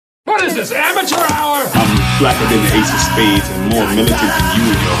What is this, amateur hour? I'm blacker than the ace of spades and more militant than you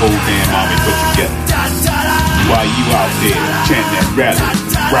and your whole damn army put together. While you out there chanting at rallies,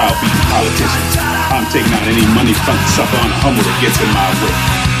 browbeating politicians, I'm taking out any money front sucker on a Hummer that gets in my way.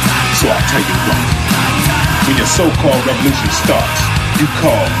 So I'll tell you what. When your so-called revolution starts, you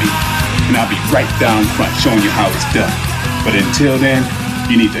call me, and I'll be right down front showing you how it's done. But until then,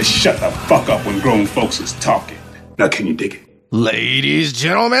 you need to shut the fuck up when grown folks is talking. Now can you dig it? Ladies,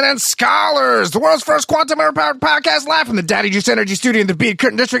 gentlemen, and scholars, the world's first quantum powered podcast live from the Daddy Juice Energy Studio in the Beat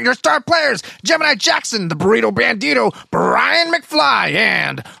Curtain District. Your star players, Gemini Jackson, the Burrito Bandito, Brian McFly,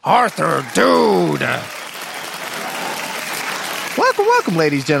 and Arthur Dude. Welcome,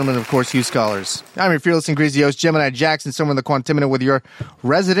 ladies, gentlemen, and of course, you scholars. I'm your fearless and greasy host, Gemini Jackson, someone the Quantimina with your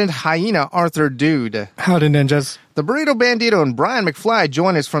resident hyena, Arthur Dude. Howdy, ninjas. The Burrito Bandito and Brian McFly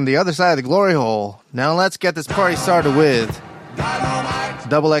join us from the other side of the glory hole. Now let's get this party started with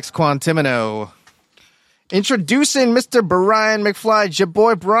Double X Quantimino. Introducing Mr. Brian McFly, your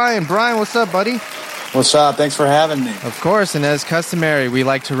boy Brian. Brian, what's up, buddy? What's up? Thanks for having me. Of course, and as customary, we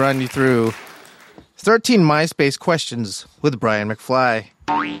like to run you through 13 MySpace questions with Brian McFly.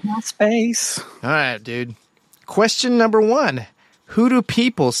 MySpace. All right, dude. Question number 1. Who do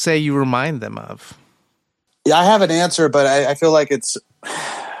people say you remind them of? Yeah, I have an answer, but I feel like it's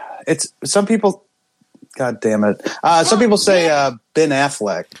some people. God damn it! Some people say Ben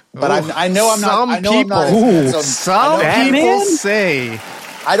Affleck, but I know I'm not. I know people, I'm not. Some people say.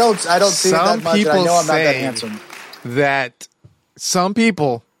 I don't see it that much. I know I'm not that handsome. That some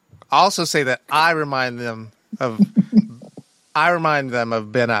people also say that I remind them of Ben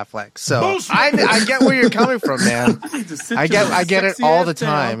Affleck. So I get where you're coming from, man. I get it all the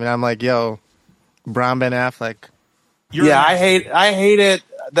time, and I'm like, yo, Brown Ben Affleck. I hate it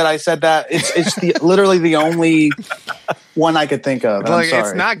that I said that. It's literally the only one I could think of. Like, I'm sorry.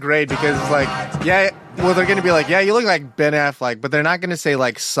 it's not great because it's like, yeah, well, they're going to be like, yeah, you look like Ben Affleck, but they're not going to say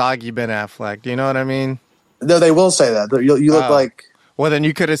like soggy Ben Affleck. Do you know what I mean? No, they will say that. You look like. Well, then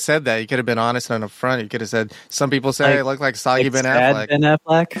you could have said that. You could have been honest on the front. You could have said, some people say I look like soggy Ben Affleck. Ben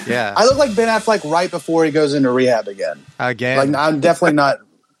Affleck? Yeah. I look like Ben Affleck right before he goes into rehab again. Like, I'm definitely not.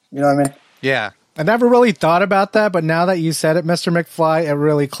 You know what I mean? Yeah. I never really thought about that, but now that you said it, Mr. McFly, it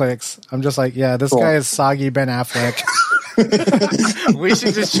really clicks. I'm just like, yeah, this guy is soggy Ben Affleck. We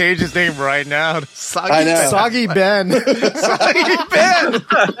should just change his name right now to Soggy I know. Ben. Soggy Ben. Soggy Ben.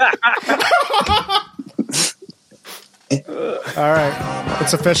 All right.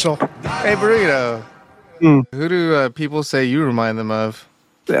 It's official. Hey, Burrito. Who do people say you remind them of?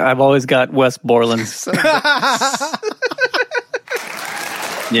 I've always got Wes Borland.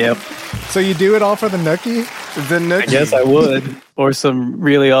 Yep. So you do it all for the nookie? The Nookie. I guess I would. Or some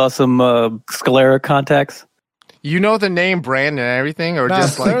really awesome sclera contacts. You know the name brand and everything? Or No,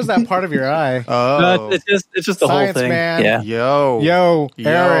 just like... there's that part of your eye. Oh. No, it's just the Science, whole thing. man. Yeah. Yo,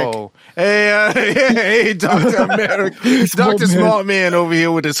 Eric. Hey, Dr. America. Dr. Smart Man over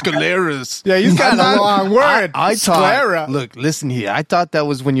here with the scleras. Yeah, he's got a long word. I Sclera. thought, look, listen here. I thought that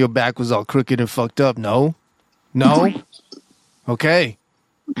was when your back was all crooked and fucked up. No? Okay.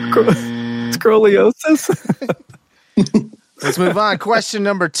 Scoliosis. Let's move on. Question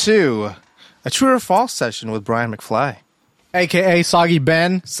number 2. A true or false session with Brian McFly. AKA Soggy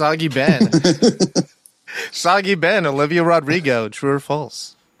Ben. Soggy Ben. Soggy Ben, Olivia Rodrigo. True or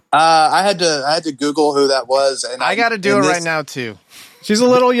false? I had to Google who that was, and I got to do it right now, too. She's a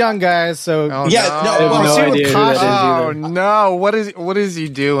little young, guys, so... Oh, Yeah, no. no, I have no idea who that is Oh, either. no. What is he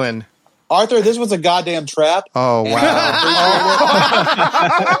doing? Arthur, this was a goddamn trap. Oh, wow.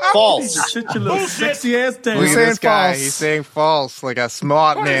 False. Shut your little sexy ass down. Look at saying this guy. false. He's saying false, like a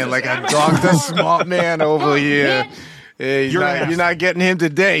smart man, like a Dr. Smart Man over here. Yeah, you're not getting him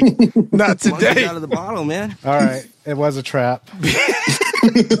today. Not today. Out of the bottle, man. All right, it was a trap.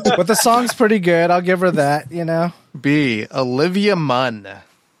 But the song's pretty good. I'll give her that, you know? B, Olivia Munn.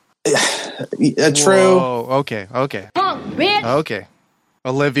 True. Whoa, okay. Okay.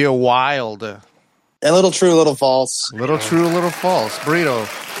 Olivia Wilde. A little true, little false. Little true, little false. Burrito.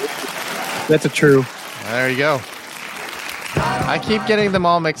 That's a true. There you go. I keep getting them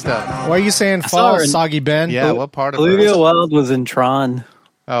all mixed up. Why are you saying saw her false, in- Soggy Ben? Yeah, what part of Olivia it? Wilde was in Tron.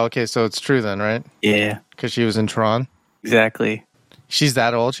 Oh, okay, so it's true then, right? Yeah, Because she was in Tron. exactly. She's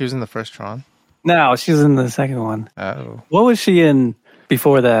that old? She was in the first Tron? No, she was in the second one. Oh. What was she in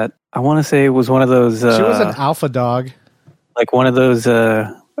before that? I want to say it was one of those. She was an alpha dog. like one of those.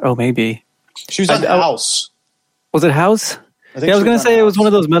 Maybe She was on House. was it House? I think Yeah, I was she gonna on say it was House. one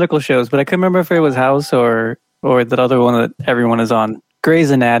of those medical shows, but I couldn't remember if it was House or that other one that everyone is on.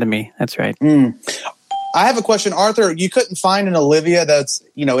 Grey's Anatomy. That's right. I have a question, Arthur. You couldn't find an Olivia that's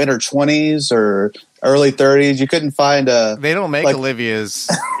in her 20s or early 30s. You couldn't find a. They don't make Olivias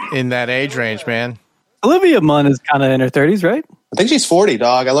in that age range, man. Olivia Munn is kind of in her 30s, right? I think she's 40,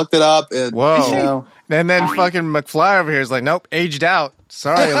 dog. I looked it up. Whoa. And then fucking McFly over here is like, nope, aged out.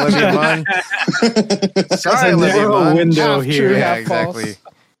 Sorry, Olivia Munn. Sorry, Olivia Munn. Window Half here. true, Yeah, half false.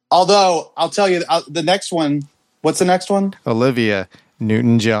 exactly. Although, I'll tell you, the next one. What's the next one? Olivia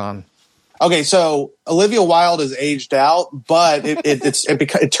Newton-John. Okay, so Olivia Wilde is aged out, but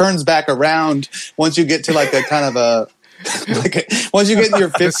it turns back around once you get to like a kind of a once you get in your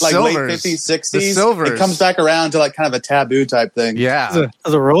late 50s, 60s, it comes back around to like kind of a taboo type thing. Yeah,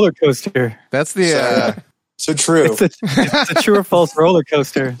 It's a roller coaster. that's the So true. It's a true or false roller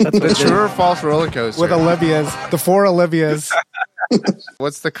coaster. That's what the it is. true or false roller coaster. With Olivias, the 4 Olivias.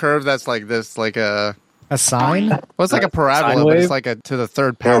 What's the curve that's like this? Like a sign? well, it's like a parabola, Sine but it's wave? like a to the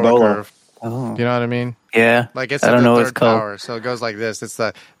third power Parabola. curve. Oh. You know what I mean? Yeah. Like it's I at don't the know what third it's called. power, so it goes like this.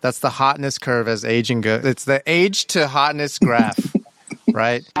 That's the hotness curve as aging goes. It's the age to hotness graph,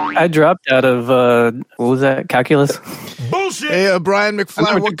 right? I dropped out of, what was that, calculus? Bullshit. Hey, Brian I McFly,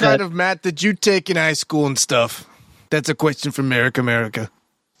 never what took kind that. of math did you take in high school and stuff? That's a question from America.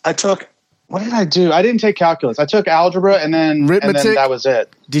 I took. What did I do? I didn't take calculus. I took algebra and then Arithmetic? that was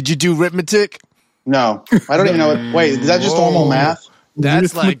it. Did you do arithmetic? No, I don't even know. Wait, is that just normal math?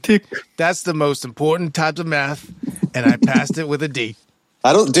 That's like Arithmetic. that's the most important type of math, and I passed it with a D.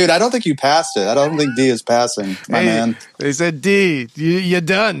 I don't think you passed it. I don't think D is passing, my man. They said D. You're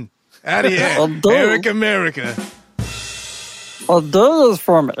done. Out of here, I'm done. America. Well, this is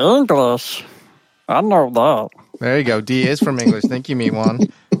from English. I know that. There you go. D is from English. Thank you,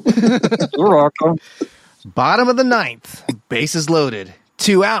 Mewan. You're welcome. Bottom of the ninth. Bases loaded.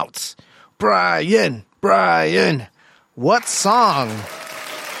 2 outs. Brian. What song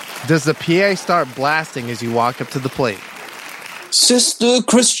does the PA start blasting as you walk up to the plate? Sister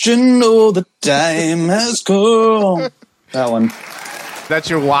Christian, oh, the time has come. That one. That's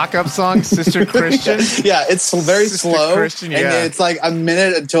your walk-up song, Sister Christian? Yeah, it's very Sister slow. Christian, And yeah. it's like a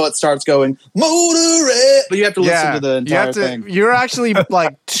minute until it starts going, Motorhead. But you have to listen to the entire thing. You're actually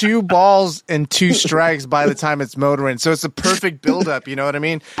like 2 balls and 2 strikes by the time it's motoring. So it's a perfect build-up, you know what I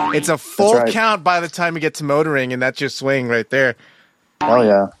mean? It's a full That's right. count by the time you get to motoring, and that's your swing right there. Oh,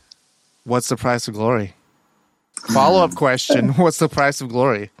 yeah. What's the price of glory? Follow-up question. What's the price of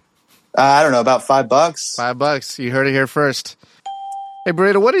glory? I don't know, about $5. $5. You heard it here first. Hey,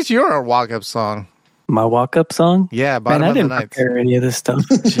 Burrito, what is your walk-up song? My walk-up song? Yeah, bottom Man, I of the didn't ninth. prepare any of this stuff.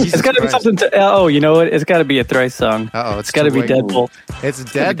 Jesus It's got to be Christ. something to... Oh, you know what? It's got to be a Thrice song. Uh-oh, It's got to be too late. Deadbolt. It's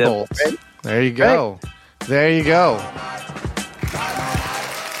gotta be Deadbolt. Deadbolt, right? There you go. There you go.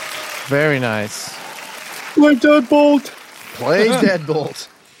 Very nice. Play Deadbolt. Play Deadbolt.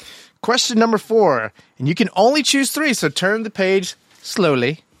 Question number 4. And you can only choose 3, so turn the page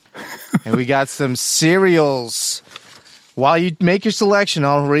slowly. And we got some cereals. While you make your selection,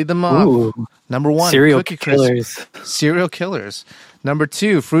 I'll read them off. Ooh. Number 1, Serial Cookie Crisp. killers. Cereal killers. Number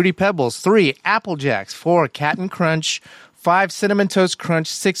 2, Fruity Pebbles. 3, Apple Jacks. 4, Captain Crunch. 5, Cinnamon Toast Crunch.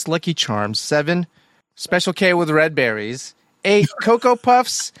 6, Lucky Charms. 7, Special K with red berries. 8, Cocoa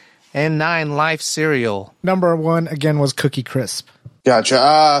Puffs. And 9, Life cereal. Number 1 again was Cookie Crisp.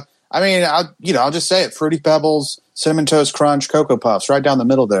 Gotcha. I'll just say it. Fruity Pebbles, Cinnamon Toast Crunch, Cocoa Puffs, right down the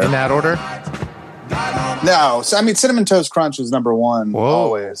middle there. In that order? No, Cinnamon Toast Crunch is number 1 Whoa.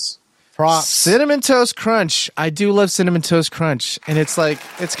 always. Props. Cinnamon Toast Crunch. I do love Cinnamon Toast Crunch. And it's like,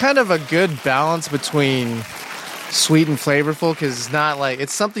 it's kind of a good balance between sweet and flavorful because it's not like,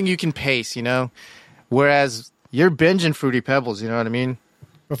 it's something you can pace, you know? Whereas you're binging Fruity Pebbles, you know what I mean?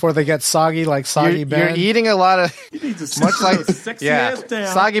 Before they get soggy like Soggy You're Ben. eating a lot of, much like, Sexy ass down.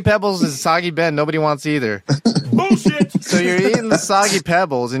 Soggy Pebbles is Soggy Ben. Nobody wants either. Bullshit. So you're eating the Soggy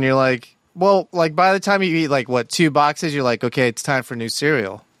Pebbles and you're like, well, like by the time you eat like, 2 boxes, you're like, okay, it's time for new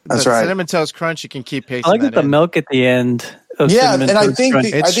cereal. That's The right. Cinnamon Toast Crunch, you can keep pacing I like that that the in. milk at the end of Yeah, Cinnamon and I Toast think Crunch.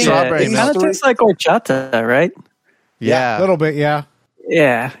 It's strawberry It milk. kind of tastes like horchata, right? Yeah. A little bit, yeah.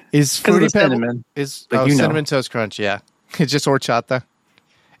 Yeah. Is 'Cause of Fruity the Pebbles cinnamon. is Like, you know. Cinnamon Toast Crunch? Yeah, it's just horchata.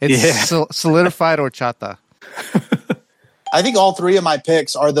 It's Yeah. solidified horchata. I think all 3 of my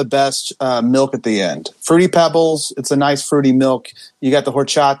picks are the best milk at the end. Fruity Pebbles, it's a nice fruity milk. You got the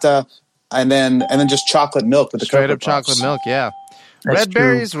horchata, and then just chocolate milk with the Straight Cocoa up chocolate Puffs. milk. Yeah, That's red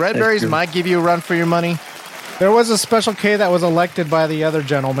berries. true. Red That's berries true. might give you a run for your money. There was a Special K that was elected by the other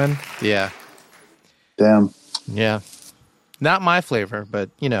gentleman. Yeah, Damn. yeah. Not my flavor, but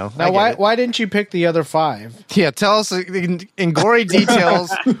you know. I Now, get it. why didn't you pick the other 5? Yeah, tell us in gory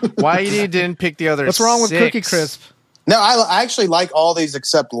details why you didn't pick the other. What's wrong with 6. Cookie Crisp? No, I actually like all these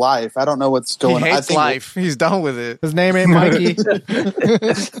except Life. I don't know what's going on. He I hates think Life. He's done with it. His name ain't Mikey.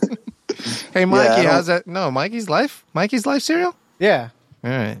 Hey, Mikey, Yeah, how's that? No, Mikey's Life? Mikey's Life cereal? Yeah, All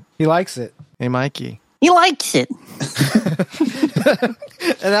right. he likes it. Hey, Mikey. He likes it.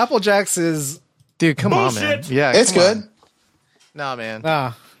 And Apple Jacks is Dude, come on, man. Bullshit. Yeah, it's come good. on. Nah,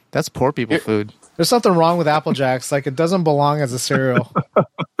 man. That's Poor people food. there's something wrong with Apple Jacks. Like it doesn't belong as a cereal.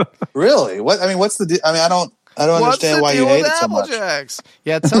 Really? What? I mean, what's the? I don't understand why you hate it so much. Jacks?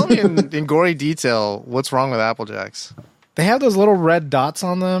 Yeah, tell me in gory detail what's wrong with Apple Jacks. They have those little red dots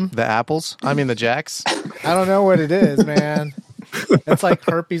on them. The apples? I mean the Jacks? I don't know what it is, man. It's like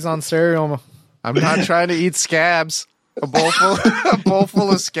herpes on cereal. I'm not trying to eat scabs. A bowl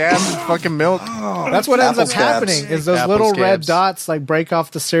full of scabs and fucking milk. That's what ends Apple up scabs. happening is those Apple little red scabs. dots like break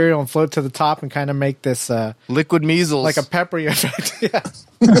off the cereal and float to the top and kind of make this Liquid measles. like a peppery effect. Yeah.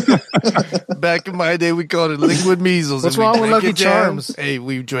 Back in my day, we called it liquid measles. What's and we wrong with drank Lucky it down. Charms? Hey,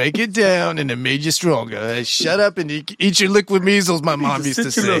 we drank it down and it made you stronger. Hey, shut up and eat your liquid measles, my mom used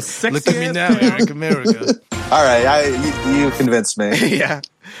to sit your say. little Look at me sexy now, ass down. Eric America. All right, you convinced me. Yeah.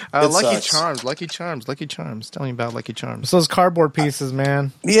 It Lucky sucks. Charms. Tell me about Lucky Charms. It's those cardboard pieces,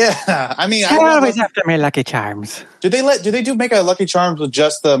 man. Yeah, I mean, I always have to make Lucky Charms. do they make a Lucky Charms with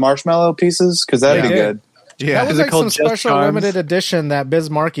just the marshmallow pieces? Because that'd They be did. good. Yeah. That was Is it like called some Just special Charms? limited edition that Biz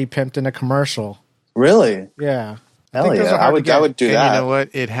Markie pimped in a commercial. Really? Yeah. Hell think those yeah! are hard to get. I would do And that. you know what?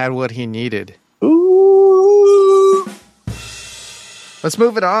 It had what he needed. Ooh. Let's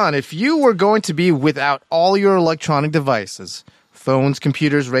move it on. If you were going to be without all your electronic devices, phones,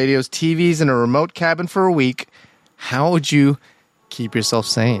 computers, radios, TVs, and a remote cabin for a week, how would you keep yourself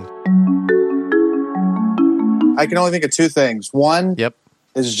sane? I can only think of two things. One Yep.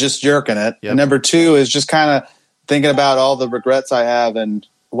 is just jerking it, Yep. and number two is just kind of thinking about all the regrets I have and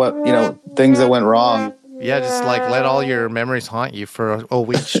what things that went wrong. Yeah, just like let all your memories haunt you for a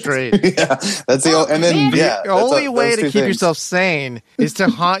week straight. Yeah, that's the and then yeah. The only that's way those to two keep things. yourself sane is to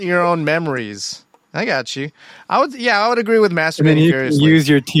haunt your own memories. I got you. I would agree with And then masturbating you can furiously. use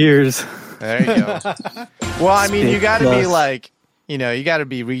your tears. There you go. Well, I mean, you Spit got to be dust. like, you got to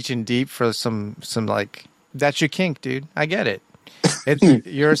be reaching deep for some like, that's your kink, dude. I get it.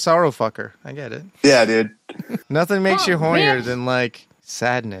 You're a sorrow fucker. I get it. Yeah, dude. Nothing makes you hornier than like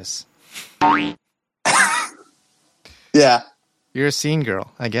sadness. Yeah. You're a scene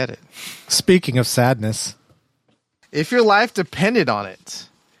girl. I get it. Speaking of sadness, If your life depended on it,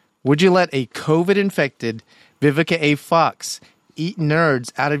 would you let a COVID-infected Vivica A. Fox eat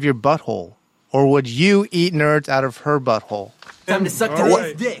nerds out of your butthole? Or would you eat nerds out of her butthole? Time to suck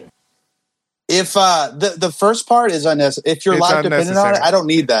today's dick. If the first part is unnecessary, if your It's life depended on it, unnecessary. I don't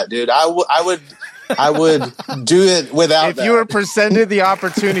need that, dude. I would do it without If that. you were presented the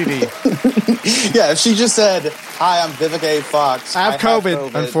opportunity, Yeah, if she just said, "Hi, I'm Vivica A. Fox. I have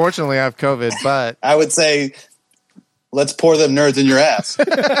COVID." unfortunately I have COVID, but I would say, "Let's pour them nerds in your ass.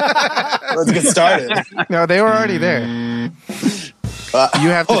 Let's get started." no, they were already there. You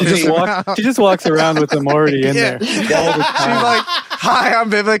have to just figure it out. She just walks around with them already in Yeah. there. She's like, "Hi,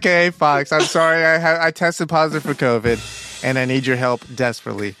 I'm Vivica A. Fox. I'm sorry, I tested positive for COVID, and I need your help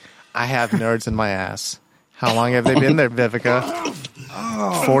desperately. I have nerds in my ass. How long have they been there, Vivica?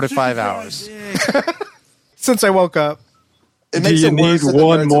 4 to 5 hours. since I woke up, It Do makes you it need worse that the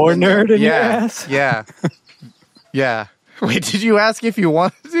one nerds more have been there. nerd in your Yeah, ass? yeah. Wait, did you ask if you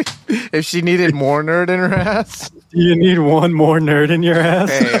wanted if she needed more nerd in her ass? Do you need one more nerd in your ass?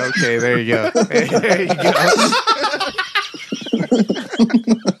 Hey, okay, there you go. Hey, there you go.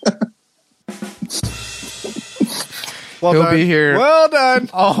 well He'll done. be here. Well done.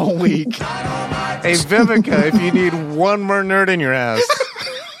 All week. Hey, Vivica, if you need one more nerd in your ass.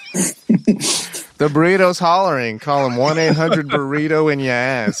 The burrito's hollering. Call him 1-800-BURRITO in your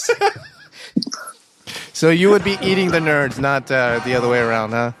ass. So you would be eating the nerds, not the other way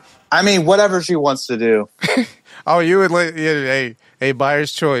around, huh? I mean, whatever she wants to do. Oh, you would hey,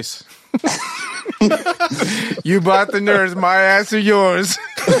 buyer's choice. You bought the nerds, my ass or yours.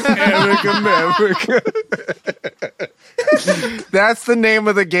 America. That's the name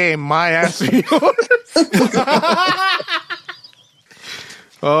of the game, my ass or yours.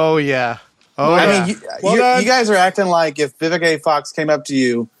 Oh, yeah. Oh, I yeah. mean, Well done. you guys are acting like if Vivica A. Fox came up to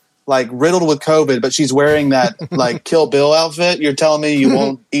you, like riddled with COVID, but she's wearing that like Kill Bill outfit. You're telling me you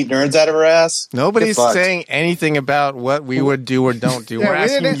won't eat nerds out of her ass? Nobody's Get fucked. saying anything about what we would do or don't do. We're Yeah, we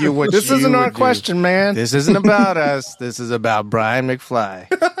asking didn't- you what this you isn't our would do. question, man. This isn't about us. This is about Brian McFly.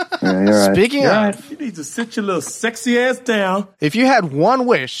 Yeah, you're right. Speaking of, You need to sit your little sexy ass down. if you had one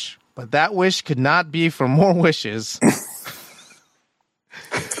wish, but that wish could not be for more wishes,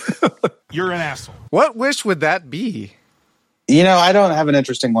 You're an asshole. what wish would that be? I don't have an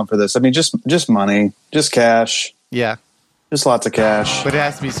interesting one for this. I mean, just money, just cash, Yeah, just lots of cash. but it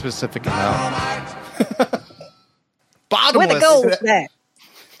has to be specific amount. Where Bottomless. to go with that?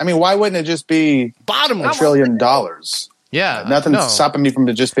 I mean, why wouldn't it just be Bottomless. $1 trillion? Yeah, Nothing's no. stopping me from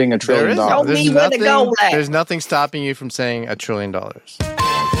it just being $1 There trillion. is Don't there's be where to go with that. There's nothing stopping you from saying $1 trillion.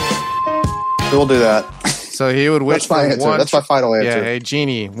 We'll do that. So he would wish That's my for answer. one. That's my final answer. Yeah, hey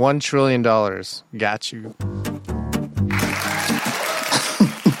genie, $1 trillion. Got you.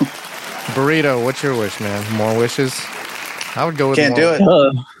 Burrito, what's your wish, man? More wishes? I would go with Can't more.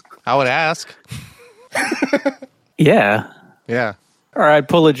 do it. I would ask. Yeah. Yeah, Or I'd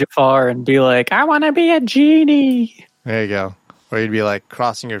pull a Jafar and be like, I want to be a genie. there you go. Or you'd be like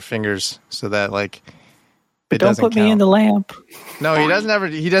crossing your fingers so that like it Don't doesn't put me count. in the lamp. No, he doesn't ever.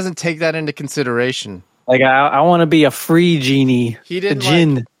 He doesn't take that into consideration. Like, I want to be a free genie. He A didn't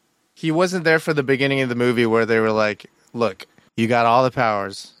jinn. like- He wasn't there for the beginning of the movie where they were like, "Look, you got all the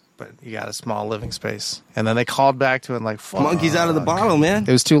powers, but you got a small living space." And then they called back to him like, "Fuck." Monkey's out of the bottle, man.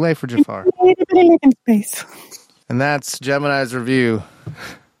 It was too late for Jafar. Space. And that's Gemini's review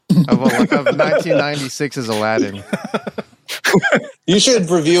of 1996's Aladdin. You should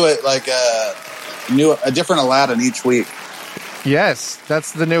review it like a different Aladdin each week. Yes,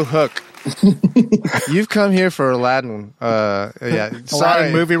 that's the new hook. You've come here for Aladdin. Yeah, sorry.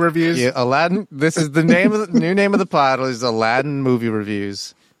 Aladdin movie reviews. Yeah, Aladdin. This is the name of the new name of the pod is Aladdin movie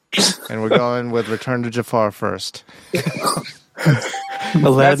reviews, and we're going with Return to Jafar first.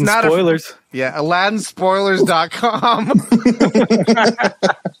 Aladdin not a- spoilers. Yeah, AladdinSpoilers.com.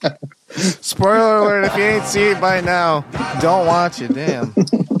 Spoiler alert! If you ain't seen it by now, don't watch it. Damn.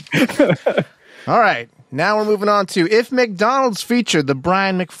 All right, now we're moving on to if McDonald's featured the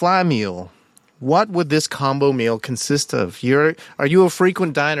Brian McFly meal, what would this combo meal consist of? Are you a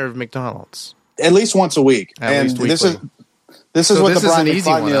frequent diner of McDonald's? At least once a week. At least this weekly. is So what this the is Brian an easy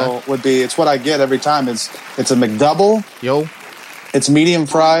McFly one, meal would be. It's what I get every time. It's a McDouble, Yo, it's medium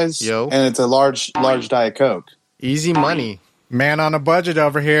fries, Yo. and it's a large Diet Coke. easy money. Man on a budget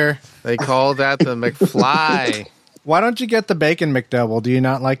over here. They call that the McFly. Why don't you get the bacon McDouble? Do you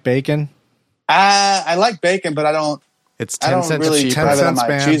not like bacon? I like bacon, but I don't It's 10 really cents cheaper. 10 have it on cents, my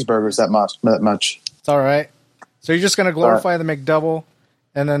man. cheeseburgers that much. It's all right. So you're just going to glorify the McDouble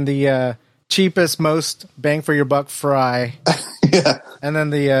and then the cheapest, most bang for your buck fry, Yeah. and then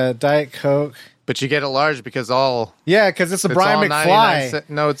the Diet Coke. But you get it large because all Yeah, because it's a it's Brian all 99 McFly. cents.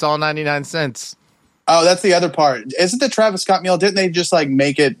 No, it's all 99 cents. Oh, that's the other part. Isn't the Travis Scott meal? Didn't they just like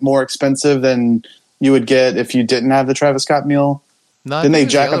make it more expensive than you would get if you didn't have the Travis Scott meal? No, I Didn't think they it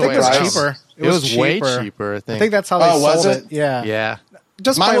was jack the up other the way price? around. cheaper. It was way cheaper, I I think. think that's how they Oh, was sold it? Yeah. Yeah.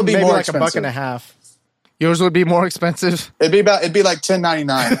 Just Mine by would be maybe more like expensive. $1.50. Yours would be more expensive. It'd be like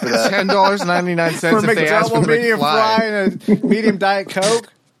 $10.99 for that. $10.99 For if they asked for McDouble, medium McFly. fry, and a medium Diet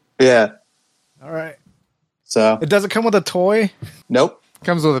Coke. Yeah. All right. So It doesn't come with a toy. nope.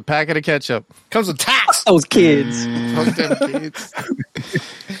 Comes with a packet of ketchup. Comes with tax. Those kids. Fuck them kids.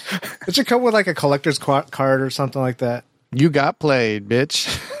 It should come with like a collector's card or something like that. You got played, bitch.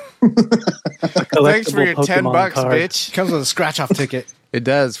 Thanks for your Collectible Pokemon $10, card. bitch. It comes with a scratch-off ticket. It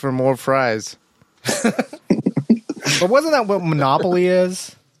does for more fries. But wasn't that what Monopoly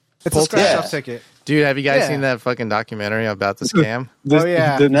is? It's a scratch-off Yeah. ticket. Dude, have you guys Yeah. seen that fucking documentary about the scam? Oh,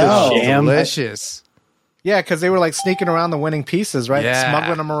 yeah. No. Jam. Delicious. Yeah, because they were like sneaking around the winning pieces, right? Yeah.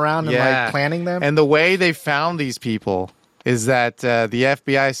 Smuggling them around and Yeah. like planning them. And the way they found these people is that the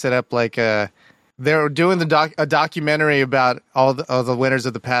FBI set up like they were doing a documentary about all the winners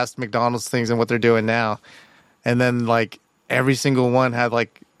of the past McDonald's things and what they're doing now. And then like every single one had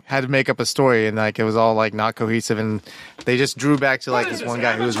to make up a story, and like it was all like not cohesive, and they just drew back to like this one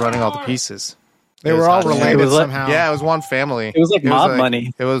guy who was running all the pieces. they It was were all hot. related It was like- somehow. Yeah, it was one family. It was like mob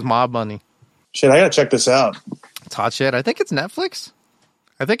money. It was mob money. Shit, I gotta check this out. It's hot shit. I think it's Netflix.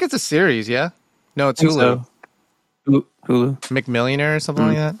 I think it's a series. Yeah. No, it's I think Hulu. so. Hulu. McMillionaire or something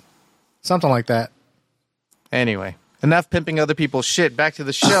like that. Something like that. Anyway, enough pimping other people's shit. Back to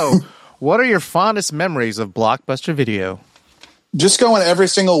the show. What are your fondest memories of Blockbuster Video? Just going every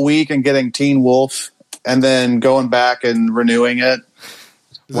single week and getting Teen Wolf, and then going back and renewing it.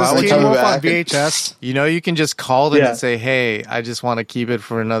 Is Wow, this we're Teen coming Wolf on back. VHS? You know, you can just call them Yeah. and say, "Hey, I just want to keep it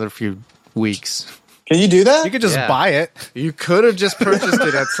for another few weeks." Can you do that? You could just Yeah. buy it. You could have just purchased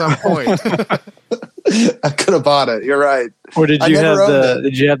it at some point. I could have bought it. You're right. Or did I you never have owned the it.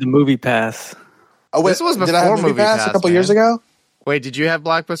 Did you have the movie pass? Oh, wait, This was did I have before Movie Movie Pass Pass, a couple man. years ago? Wait, did you have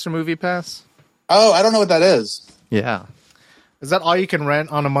Blockbuster Movie Pass? Oh, I don't know what that is. Yeah. Is that all you can rent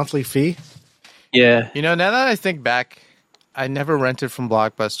on a monthly fee? Yeah. You know, now that I think back, I never rented from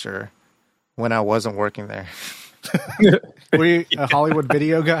Blockbuster when I wasn't working there. Were you a Hollywood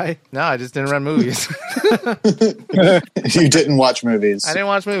video guy? No, I just didn't rent movies. You didn't watch movies. I didn't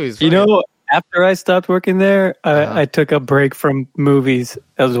watch movies. You know, after I stopped working there, I took a break from movies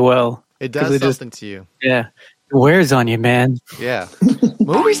as well. It does something to you. Yeah. It wears on you, man. Yeah.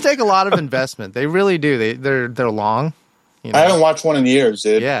 Movies take a lot of investment. They really do. They're long. You know? I haven't watched one in years,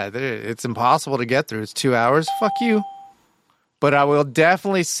 dude. Yeah, it's impossible to get through. It's 2 hours. Fuck you. But I will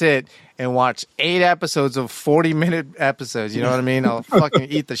definitely sit and watch 8 episodes of 40-minute episodes. You know what I mean? I'll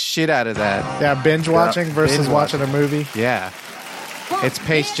fucking eat the shit out of that. Yeah, binge watching versus binge watching a movie. Yeah. It's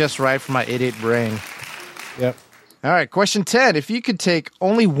paced just right for my idiot brain. Yep. All right, question 10. If you could take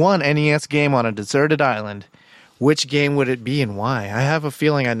only one NES game on a deserted island, which game would it be and why? I have a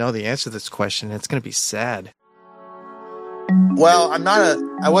feeling I know the answer to this question. It's going to be sad. Well,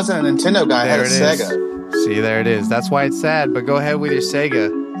 I wasn't a Nintendo guy. I had a Sega. See, there it is. That's why it's sad, but go ahead with your Sega.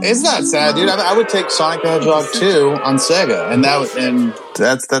 It's not sad, dude. I would take Sonic the Hedgehog 2 on Sega, and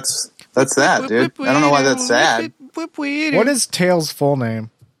that's that, dude. I don't know why that's sad. What is Tails' full name?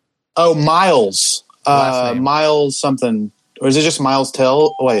 Oh, Miles. Last name. Miles something. Or is it just Miles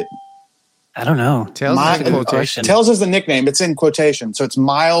Tails? Wait. I don't know. Tails is in quotation. Tails is the nickname. It's in quotation. So it's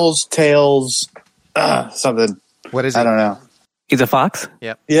Miles Tails something. What is it? I don't know. He's a fox?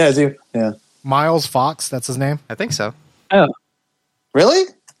 Yep. Yeah, is he? Yeah. Miles Fox, that's his name? I think so. Oh. Really?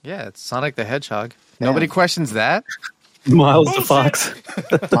 Yeah, it's Sonic the Hedgehog. Nobody questions that. Miles the fox.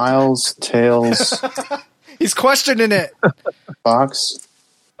 Miles Tails He's questioning it. Fox.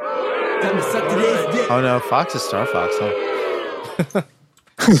 Oh no, Fox is Star Fox, huh?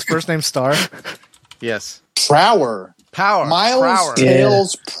 His first name's Star. Yes. Prower. Power. Miles Prower.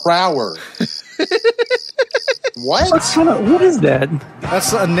 Tails Prower. What? What is that?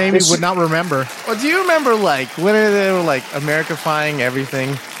 That's a name you would not remember. Well, do you remember like when they were like Americafying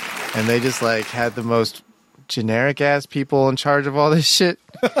everything, and they just like had the most generic ass people in charge of all this shit?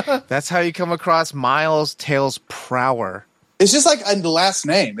 That's how you come across Miles Tails Prower. It's just like a last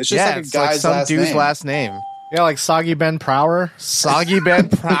name. It's just like a it's guy's like some last dude's name. last name. Yeah, like Soggy Ben Prower. Soggy Ben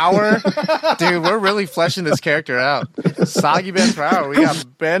Prower? Dude, we're really fleshing this character out. Soggy Ben Prower. We got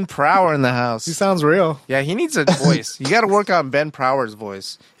Ben Prower in the house. He sounds real. Yeah, he needs a voice. You got to work on Ben Prower's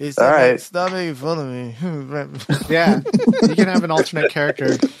voice. He's All right. Stop making fun of me. Yeah, you can have an alternate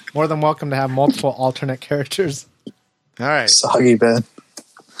character. More than welcome to have multiple alternate characters. All right. Soggy Ben.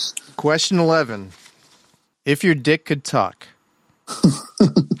 Question 11. If your dick could talk,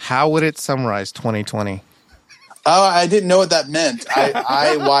 how would it summarize 2020? Oh, I didn't know what that meant.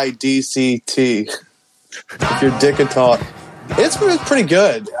 IYDCT. If your dick could talk. It was pretty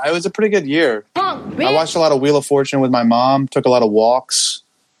good. It was a pretty good year. I watched a lot of Wheel of Fortune with my mom, took a lot of walks.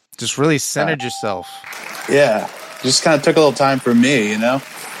 Just really centered yourself. Yeah. Just kind of took a little time for me, you know?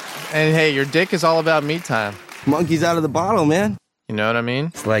 And hey, your dick is all about me time. Monkey's out of the bottle, man. You know what I mean?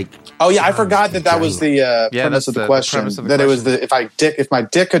 It's like, Oh, yeah, I forgot that was the premise of the question. premise of the that it was question. if my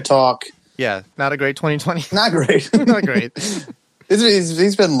dick could talk. Yeah, not a great 2020. Not great. Not great.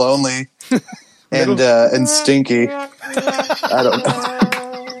 He's been lonely and stinky. I don't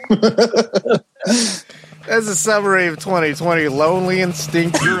know. That's a summary of 2020. Lonely and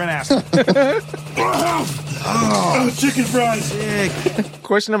stinky. you're an asshole. Chicken fries.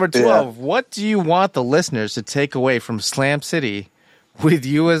 Question number 12. What do you want the listeners to take away from Slam City with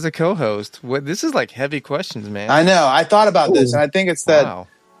you as a co-host? This is like heavy questions, man. I know. I thought about this, and I think it's that Wow.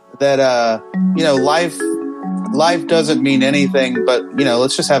 life doesn't mean anything, but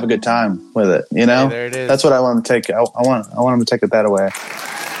let's just have a good time with it. Yeah, there it is. That's what I want to take. I want them to take it that away.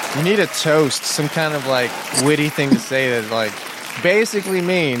 You need a toast, some kind of like witty thing to say that like basically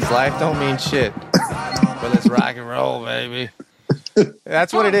means life don't mean shit. But it's rock and roll, baby.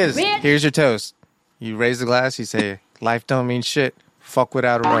 That's what it is. Here's your toast. You raise the glass, you say, life don't mean shit. Fuck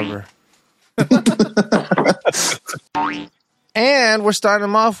without a rubber. And we're starting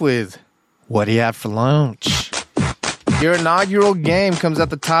them off with, what do you have for lunch? Your inaugural game comes at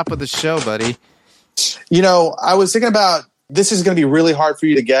the top of the show, buddy. I was thinking about this is going to be really hard for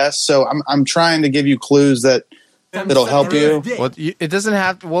you to guess, so I'm trying to give you clues that'll help you. Well, it doesn't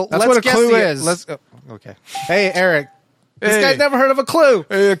have to. Well, That's let's what a guess clue the- is. Let's. Okay. Hey, Eric. This Hey. guy's never heard of a clue.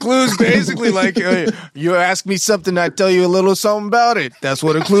 A clue is basically like you ask me something, I tell you a little something about it. That's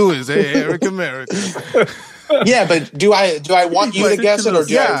what a clue is. Hey, Eric American. Yeah, but do I want you to guess it, or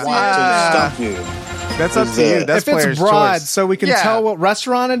do I want to stump you? That's up to you. That's If it's player's broad, choice. so we can Yeah. tell what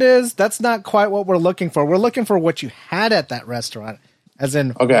restaurant it is, that's not quite what we're looking for. We're looking for what you had at that restaurant, as in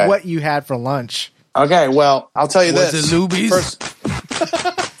what you had for lunch. Okay, well, I'll tell you Was this. it Luby's?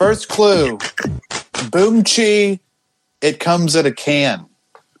 First clue. Boomchi, it comes in a can.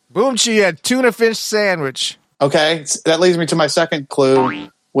 Boom, she had tuna fish sandwich. Okay, that leads me to my second clue,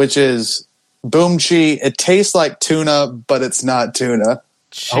 which is boomchi. It tastes like tuna, but it's not tuna.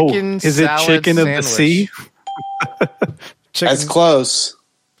 Chicken is it chicken sandwich. of the sea? That's close.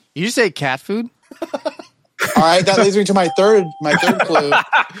 You say cat food? All right, that leads me to my third clue,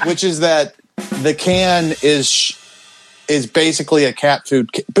 which is that the can is basically a cat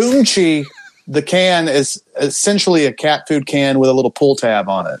food. Boomchi, the can is essentially a cat food can with a little pull tab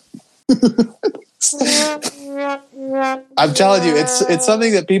on it. I'm telling you, it's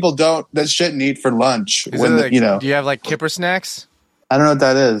something that people that shouldn't eat for lunch. Do you have like Kipper snacks? I don't know what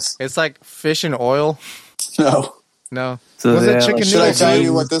that is. It's like fish and oil. No. So was it chicken noodle? Should I tell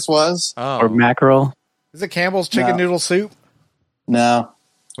you what this was? Or mackerel? Is it Campbell's chicken noodle soup? No.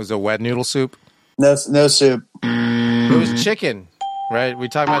 Was it wet noodle soup? No soup. It was chicken, right? We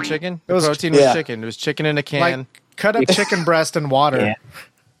talking about chicken? The protein was chicken. It was chicken in a can. Like cut up chicken breast in water.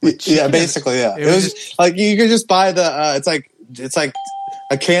 Yeah, basically, yeah. It was just, like you could just buy the. It's like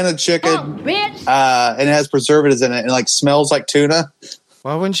a can of chicken, and it has preservatives in it, and like smells like tuna.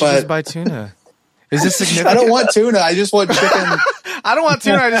 Why wouldn't you just buy tuna? Is this significant? I don't want tuna. I just want chicken. I don't want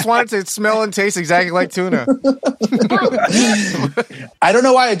tuna. I just want it to smell and taste exactly like tuna. I don't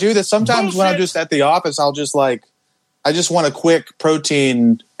know why I do this. Sometimes when I'm just at the office, I'll just I just want a quick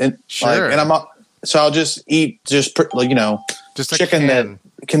protein, and so I'll just eat just chicken that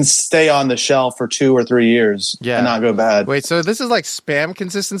can stay on the shelf for 2 or 3 years and not go bad. Wait, so this is like Spam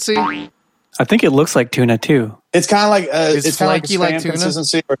consistency? I think it looks like tuna too. It's kind of like it's flaky like tuna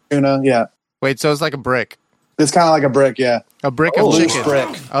consistency or tuna. Yeah. Wait, so it's like a brick. It's kind of like a brick, yeah. A brick of chicken. Brick.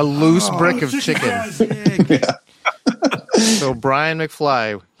 A loose brick of chicken. Yeah. So Brian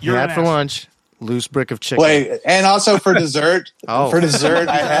McFly, you had for lunch loose brick of chicken. Wait, and also for dessert. For dessert,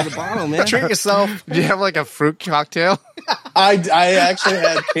 I had the bottle, man. Treat yourself. Did you have like a fruit cocktail? I actually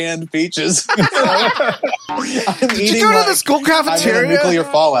had canned peaches. Did you go to the school cafeteria? I'm in a nuclear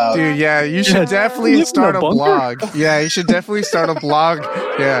fallout. Dude, yeah, you should definitely start a blog. Yeah, you should definitely start a blog.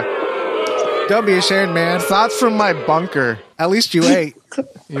 Yeah. Don't be ashamed, man. Thoughts from my bunker. At least you ate.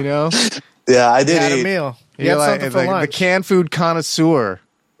 You know? Yeah, I did You had eat a meal. You You're had like something for lunch. the canned food connoisseur.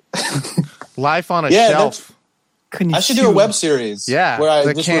 Life on a shelf. I should do a web series. Yeah, where I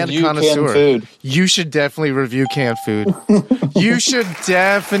the just canned review connoisseur. canned food. You should definitely review canned food. You should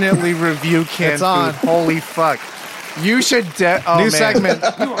definitely review canned It's on. food. Holy fuck. You should New segment.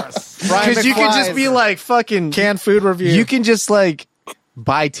 Because you can just be like fucking canned food review. You can just like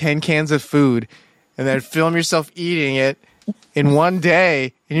buy 10 cans of food and then film yourself eating it in one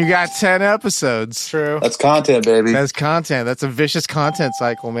day, and you got 10 episodes. True. That's content, baby. That's content. That's a vicious content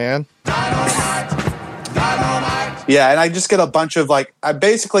cycle, man. Yeah, and I just get a bunch of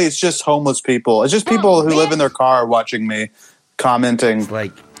basically it's just homeless people. It's just people who live in their car watching me, commenting.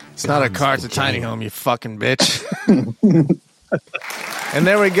 It's not a car, it's a tiny home, you fucking bitch. And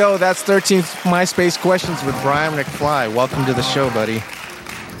there we go. That's 13th MySpace Questions with Brian McFly. Welcome to the show, buddy.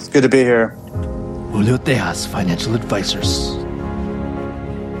 It's good to be here. Julio Tejas, financial advisors.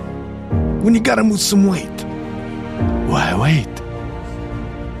 When you gotta lose some weight, why wait?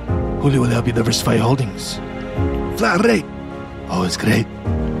 Julio will help you diversify holdings. Flat rate, always great.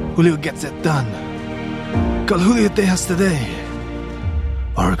 Julio gets it done. Call Julio Tejas today,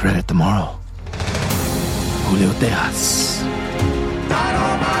 or regret it tomorrow. Julio Tejas.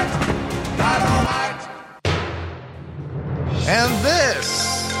 And this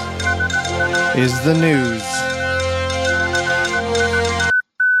is the news.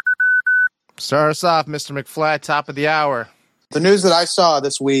 Start us off, Mr. McFly, top of the hour. The news that I saw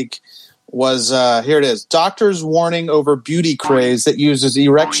this week was, here it is. Doctors warning over beauty craze that uses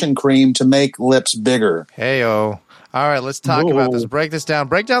erection cream to make lips bigger. Hey-o. All right, let's talk about this. Break this down.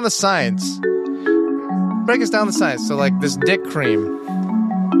 Break down the science. Break us down the science. So, like, this dick cream.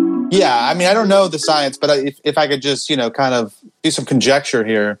 Yeah, I mean, I don't know the science, but if I could just, kind of do some conjecture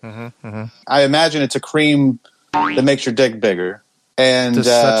here, I imagine it's a cream that makes your dick bigger. And does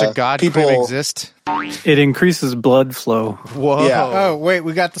such a god cream exist? It increases blood flow. Whoa. Yeah. Oh, wait,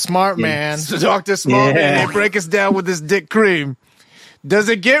 we got the smart man. So Dr. Smart Man, they break us down with this dick cream. Does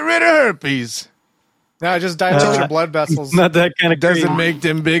it get rid of herpes? No, it just dilates your blood vessels. Not that kind of Does it cream. make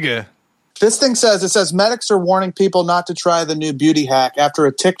them bigger? This thing says medics are warning people not to try the new beauty hack after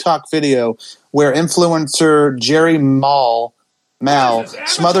a TikTok video where influencer Jerry Mal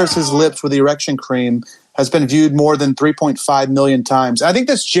smothers his lips with erection cream has been viewed more than 3.5 million times. I think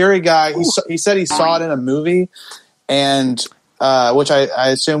this Jerry guy, he said he saw it in a movie, and which I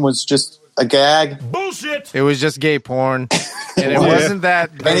assume was just a gag. Bullshit. It was just gay porn. And it wasn't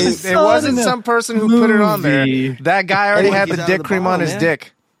that. It saw it wasn't in a some person who put it on there. movie. That guy already had the He's out dick of the cream bottle, on his man.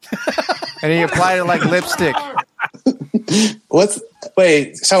 dick. And he applied it like lipstick.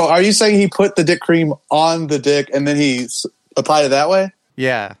 Wait, so are you saying he put the dick cream on the dick and then he applied it that way?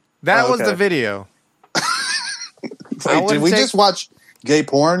 Yeah. That was the video. Wait, did we just watch gay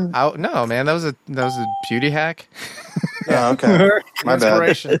porn? No, man. That was a beauty hack. Oh, okay. My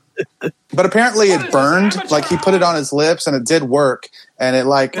bad. But apparently it burned. Like he put it on his lips and it did work. And it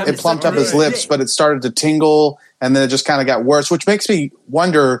plumped up his lips, but it started to tingle and then it just kind of got worse, which makes me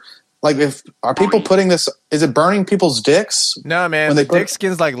wonder, like, are people putting this, is it burning people's dicks? No, man. When the dick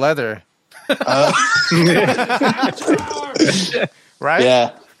skin's like leather. Right?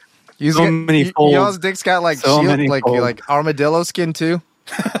 Yeah. Y'all's dick's got like like armadillo skin too.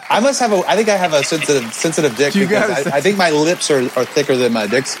 I think I have a sensitive dick because I think my lips are thicker than my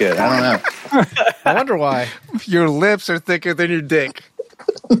dick skin. I don't know. I wonder why. Your lips are thicker than your dick.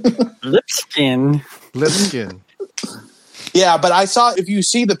 Lip skin. Yeah, but I saw, if you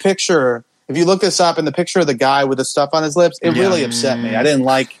see the picture, if you look this up and the picture of the guy with the stuff on his lips, it really upset me. I didn't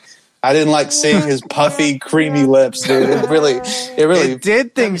like seeing his puffy, creamy lips, dude. It really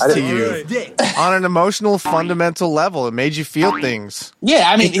did things to you on an emotional, fundamental level. It made you feel things. Yeah,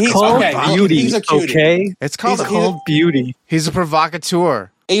 I mean, he's called beauty. He's a cutie. Okay, it's called beauty. He's a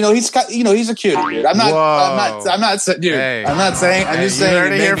provocateur. He's a cutie, dude. I'm not saying. I'm just saying. You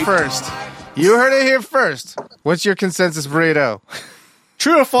heard it here first. You heard it here first. What's your consensus, burrito?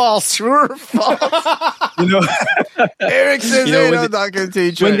 True or false? Eric says I'm not going to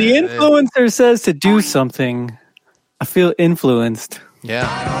teach you. When the influencer says to do something, I feel influenced. Yeah.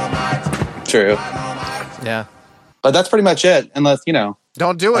 True. Yeah. But that's pretty much it, unless,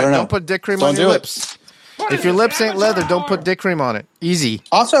 Don't do it. Don't put dick cream on your lips. If your lips ain't leather, don't put dick cream on it. Easy.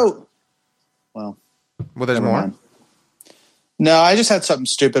 Also, there's more? Mind. No, I just had something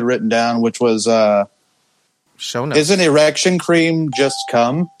stupid written down, which was... Show notes. Isn't erection cream just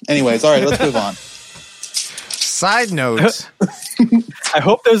cum? Anyways, all right, let's move on. Side note. I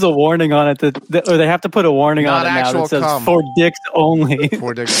hope there's a warning on it, or they have to put a warning on it now that says cum. For dicks only.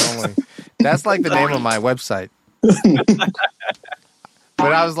 For dicks only. That's like the name of my website.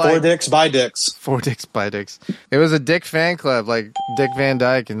 But I was like... 4 dicks by dicks. 4 dicks by dicks. It was a dick fan club, like Dick Van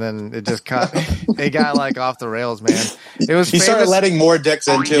Dyke, and then it just it got like off the rails, man. It was. He started letting more dicks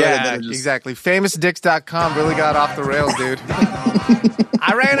into it. Yeah, exactly. FamousDicks.com really got off the rails, dude.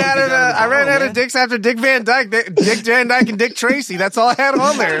 I ran out of dicks after Dick Van Dyke, Dick Van Dyke, and Dick Tracy. That's all I had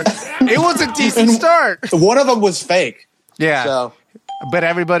on there. It was a decent start. One of them was fake. Yeah, so. But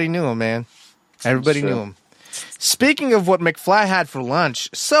everybody knew him, man. Everybody knew him. Speaking of what McFly had for lunch,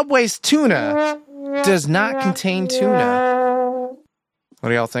 Subway's tuna does not contain tuna. What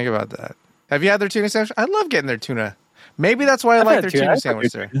do y'all think about that? Have you had their tuna sandwich? I love getting their tuna. Maybe that's why I like their tuna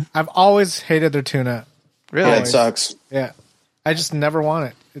sandwich there. I've always hated their tuna. Really? Yeah, it sucks. Yeah. I just never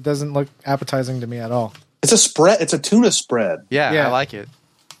want it. It doesn't look appetizing to me at all. It's a spread. It's a tuna spread. Yeah. I like it.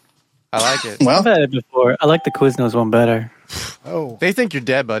 Well, I've had it before. I like the Quiznos one better. Oh. They think you're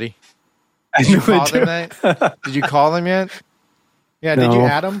dead, buddy. Did you call them that? Did you call them yet? Yeah, no. Did you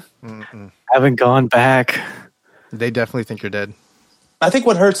add them? I haven't gone back. They definitely think you're dead. I think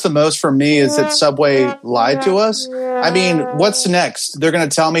what hurts the most for me is that Subway lied to us. I mean, what's next? They're going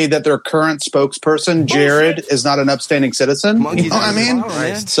to tell me that their current spokesperson, Jared, is not an upstanding citizen? You know what I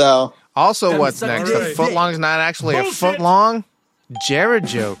mean? So, also, what's next? The footlong's not actually a foot long? Jared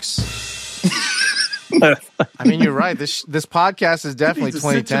jokes. I mean, you're right. This podcast is definitely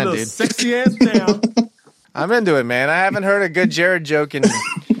 2010, dude. Sexy ass down. I'm into it, man. I haven't heard a good Jared joke in...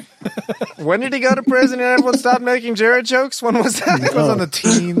 When did he go to prison and everyone stopped making Jared jokes? When was that? It was on the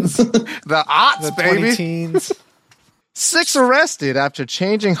teens. The aughts, the baby. Teens. 6 arrested after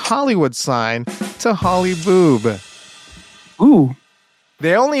changing Hollywood sign to Holly Boob. Ooh.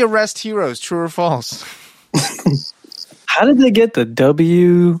 They only arrest heroes, true or false? How did they get the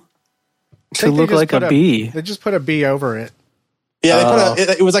W to look like a B? They just put a B over it. Yeah,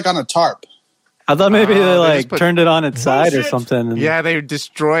 it was like on a tarp. I thought maybe they turned it on its side or something. Yeah, they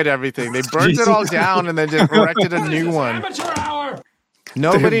destroyed everything. They burnt it all down and then just erected a new one.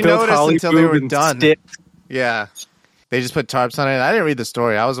 Nobody noticed until they were done. Yeah. They just put tarps on it. I didn't read the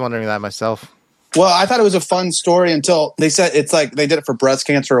story. I was wondering that myself. Well, I thought it was a fun story until they said it's like they did it for breast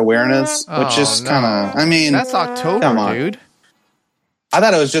cancer awareness, which is kind of, I mean. That's October, dude. I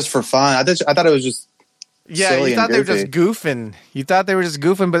thought it was just for fun. I thought it was just silly you thought and they were just goofing. You thought they were just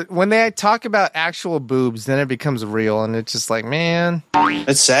goofing, but when they talk about actual boobs, then it becomes real, and it's just like, man.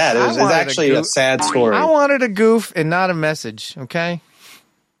 It's sad. It's actually a sad story. I wanted a goof and not a message, okay?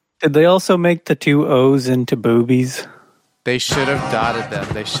 Did they also make the 2 O's into boobies? They should have dotted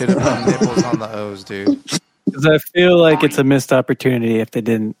them. They should have put nipples on the O's, dude. Because I feel like it's a missed opportunity if they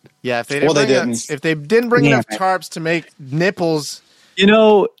didn't. Yeah, if they didn't. If they didn't bring enough tarps to make nipples,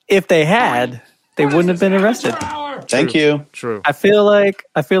 if they had, they wouldn't have been arrested. Thank you. True. I feel like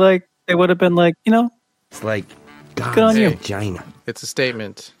they would have been like, it's like good on you. China. It's a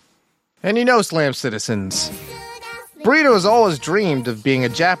statement. And Slam citizens, Burrito has always dreamed of being a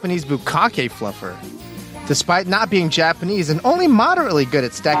Japanese bukkake fluffer. Despite not being Japanese and only moderately good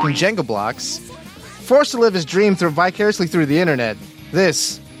at stacking Jenga blocks, forced to live his dream vicariously through the internet,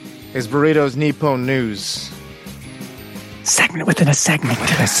 this is Burrito's Nippon News. Segment within a segment.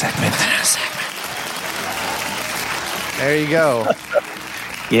 There you go.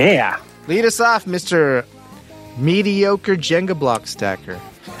 Yeah. Lead us off, Mr. Mediocre Jenga block stacker.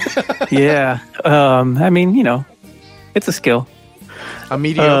 Yeah. It's a skill. A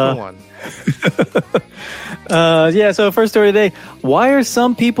mediocre one. So first story today. Why are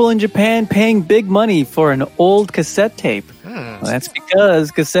some people in Japan paying big money for an old cassette tape? Well, that's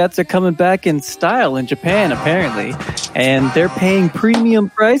because cassettes are coming back in style in Japan, apparently. And they're paying premium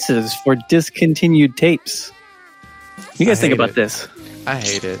prices for discontinued tapes. You guys think about this? I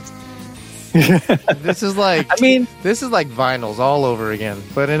hate it. This is like vinyls all over again,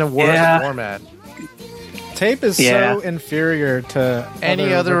 but in a worse format. Tape is so inferior to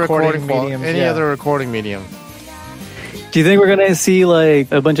any other recording medium. Other recording medium. Do you think we're gonna see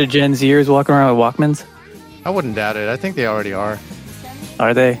like a bunch of Gen Zers walking around with Walkmans? I wouldn't doubt it. I think they already are.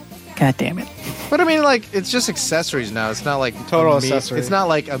 Are they? God damn it! But I mean, like, it's just accessories now. It's not like total accessory. It's not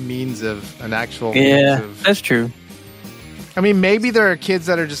like a means of an actual. Yeah, that's true. I mean, maybe there are kids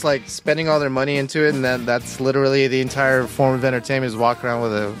that are just like spending all their money into it, and then that's literally the entire form of entertainment is walking around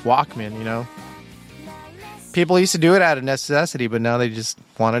with a Walkman. People used to do it out of necessity, but now they just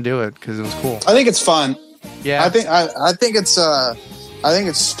want to do it because it was cool. I think it's fun. Yeah, I think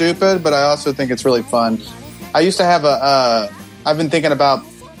it's stupid, but I also think it's really fun. I used to have I've been thinking about,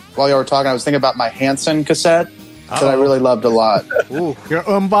 while y'all were talking, I was thinking about my Hanson cassette that I really loved a lot. Ooh, your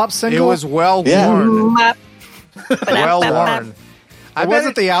Bop single? It was well worn. Well worn. It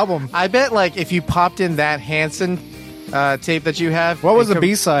wasn't the album. I bet, like, if you popped in that Hanson tape that you have, what was the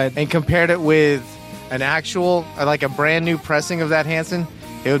B-side, and compared it with an actual, like a brand new pressing of that Hanson,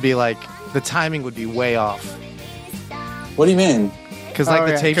 it would be like the timing would be way off. What do you mean? Because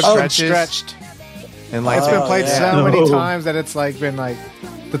the tape stretched, and like it's been played so many times that it's like been like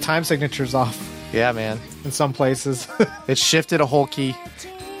the time signature's off. Yeah, man. In some places, it shifted a whole key.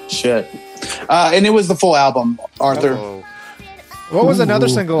 Shit. And it was the full album, Arthur. Oh. What was another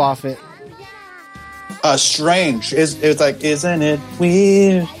single off it? Strange. It was like, isn't it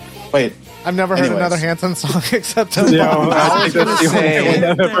weird? Wait. I've never heard another Hanson song except I was just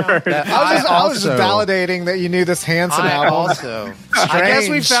validating that you knew this Hanson album. Also, I guess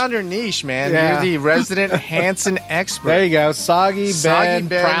we found your niche, man. Yeah. You're the resident Hanson expert. There you go, Soggy Ben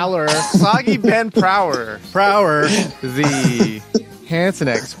Prowler. Soggy Ben Prower, the Hanson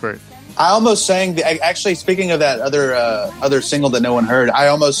expert. I almost sang actually, speaking of that other single that no one heard, I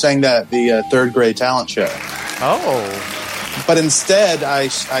almost sang that the Third Grade Talent Show. Oh. But instead, I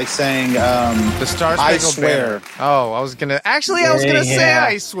sang the Star Spangled I Swear. Banner. Oh, I was gonna say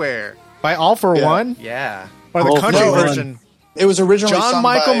I Swear by All for One. Yeah, or the country version. It was originally John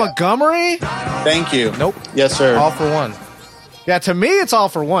Michael Montgomery. Thank you. Nope. Yes, sir. All for One. Yeah, to me, it's All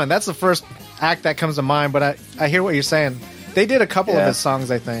for One. That's the first act that comes to mind. But I hear what you're saying. They did a couple of his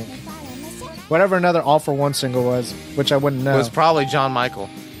songs, I think. Whatever another All for One single was, which I wouldn't know. It was probably John Michael.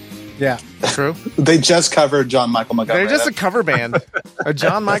 Yeah. True. They just covered John Michael Montgomery. They're just a cover band. A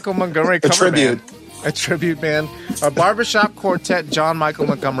John Michael Montgomery cover band. A tribute band. A barbershop quartet, John Michael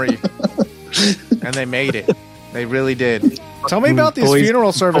Montgomery. And they made it. They really did. Tell me about these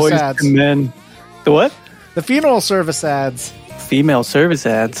funeral service ads. Men. The what? The funeral service ads. Female service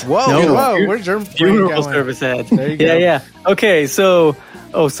ads. Whoa. Where's your funeral service ads? There you go. Yeah. Okay, so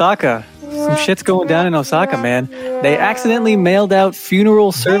Osaka. Some shit's going down in Osaka, man. They accidentally mailed out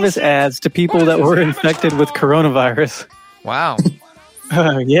funeral service ads to people that were infected with coronavirus. Wow.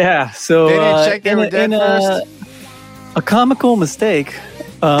 Yeah. So they didn't check they were dead first. A comical mistake.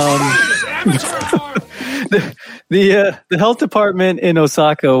 The health department in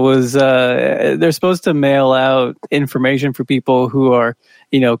Osaka was they're supposed to mail out information for people who are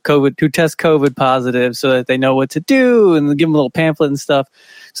who test COVID positive so that they know what to do and give them a little pamphlet and stuff.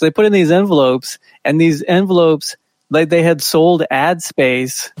 So they put in these envelopes, and these envelopes, like, they had sold ad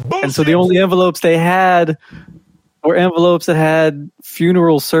space. Bullshit. And so the only envelopes they had were envelopes that had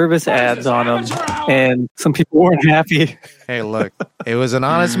funeral service ads on them. And some people weren't happy. Hey, look, it was an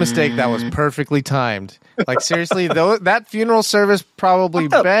honest mistake that was perfectly timed. Like, seriously, that funeral service probably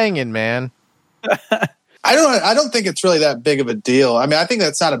banging, man. I don't think it's really that big of a deal. I mean, I think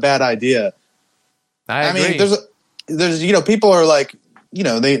that's not a bad idea. I agree. mean, there's people are like,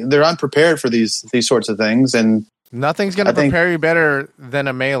 they're unprepared for these sorts of things, and nothing's going to prepare you better than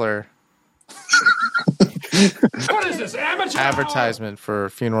a mailer. What is this, amateur? Advertisement for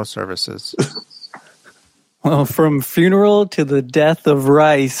funeral services. Well, from funeral to the death of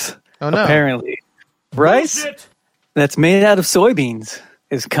rice, apparently. Rice that's made out of soybeans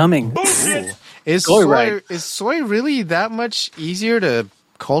is coming. Is soy really that much easier to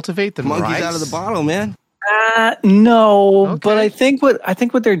cultivate than Monkeys rice? out of the bottle, man. No, Okay. but I think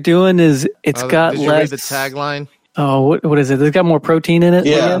what they're doing is it's got did you less. read the tagline? Oh, what is it? It's got more protein in it.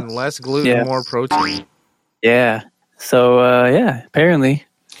 Yeah. Less gluten, Yeah. more protein. Yeah. So apparently.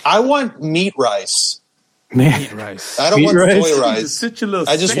 I want meat rice. Man. Rice. I don't Meat want rice? soy rice.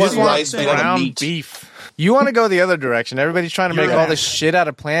 I just want rice made out of Ground meat. beef. You want to go the other direction. Everybody's trying to make all this shit out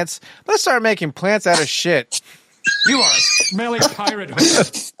of plants. Let's start making plants out of shit. You are a smelly pirate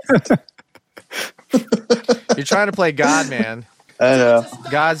hooker. You're trying to play God, man. I know.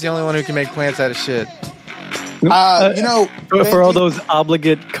 God's the only one who can make plants out of shit. For all those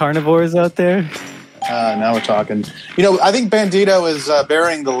obligate carnivores out there. Now we're talking. I think Bandito is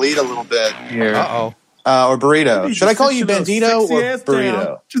bearing the lead a little bit here. Uh-oh. Or Burrito. Should I call you Bandito or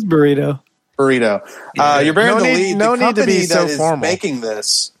Burrito? Just burrito. Burrito. You're bearing the lead. No The need to be company so that is formal. making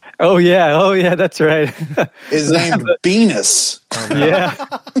this Oh yeah, that's right. is named Venus. Yeah.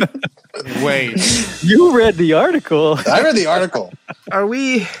 Wait. You read the article. I read the article. Are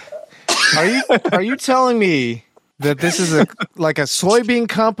you telling me that this is a soybean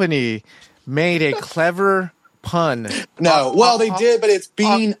company made a clever pun? No, well, they did, but it's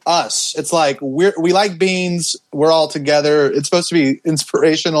bean us. It's like we like beans. We're all together. It's supposed to be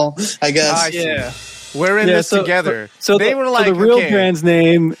inspirational, I guess. Yeah. We're in this together. So they were like, the real okay, brand's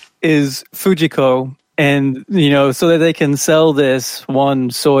name is Fujiko, and so that they can sell this one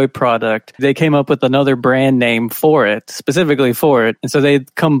soy product, they came up with another brand name for it, specifically for it, and so they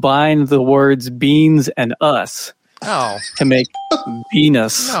combined the words beans and us no, to make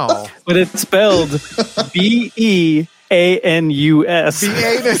Venus. no. But it's spelled BEANUS. Beanus.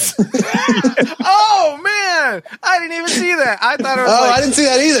 Oh man, I didn't even see that. I thought it was I didn't see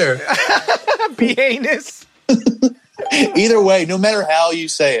that either. Beanus. Either way, no matter how you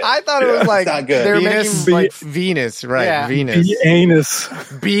say it, I thought it was like not good. they were Venus. making like Venus, right? Yeah. Venus.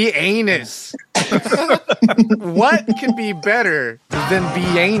 Beanus. Beanus. What could be better than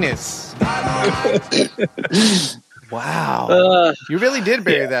Beanus? Wow. You really did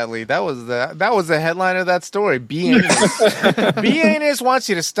bury that lead. That was the headline of that story. Beanus. Beanus wants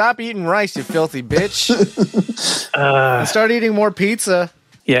you to stop eating rice, you filthy bitch. And start eating more pizza.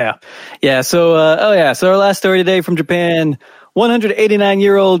 Yeah. So, so our last story today from Japan: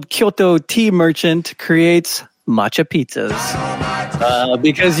 189-year-old Kyoto tea merchant creates matcha pizzas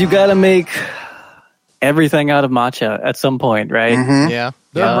because you got to make everything out of matcha at some point, right? Mm-hmm. Yeah.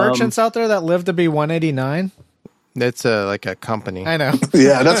 There are merchants out there that live to be 189. That's like a company. I know.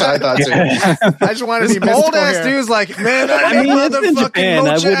 Yeah, that's what I thought too. I just wanted to This be mystical old ass here. dude's like, man, I mean, it's in motherfucking Japan.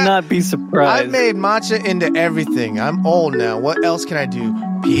 I matcha. would not be surprised. I've made matcha into everything. I'm old now. What else can I do?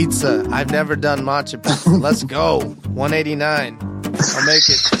 Pizza. I've never done matcha pizza. Let's go. 189. I'll make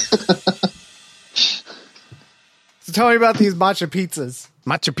it. So tell me about these matcha pizzas.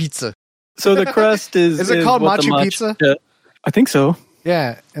 Matcha pizza. So the crust is. Is it called what the Machu Pizza? I think so.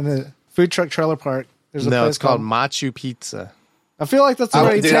 Yeah, in the food truck trailer park. There's a No, place it's called Machu Pizza. I feel like that's I-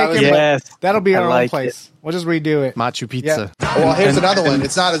 already dude, I was- taken. but Yes. that'll be I our own like place. We'll just redo it. Machu Pizza. Well, here's another one.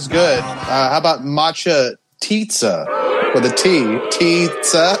 It's not as good. How about matcha pizza with a T?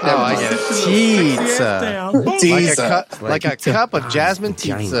 Pizza. Oh, I get it. Pizza. Pizza. Like a cup of jasmine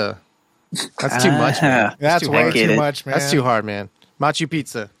pizza. That's too much, man. That's too way hard. get too it. much, man. That's too hard, man. Machu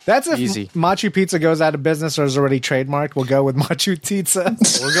Pizza. That's if Easy. Machu Pizza goes out of business or is already trademarked. We'll go with Machu Pizza.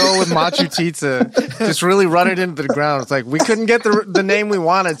 We'll go with Machu Pizza. Just really run it into the ground. It's like we couldn't get the name we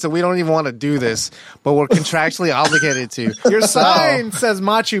wanted, so we don't even want to do this. But we're contractually obligated to. Your sign says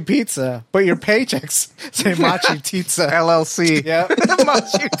Machu Pizza, but your paychecks say Machu Pizza. LLC. Yep.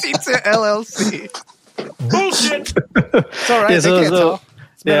 Machu Pizza LLC. Bullshit. It's all right. Yeah, they can't tell.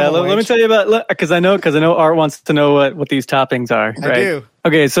 It's Yeah, minimum let me wage. tell you about because I know Art wants to know what these toppings are. I Right? do.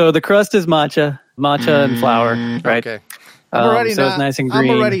 Okay, so the crust is matcha and flour, right? Okay. I'm already so it's nice and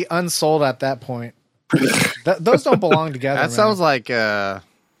green. I'm already unsold at that point. Those don't belong together. That man. sounds like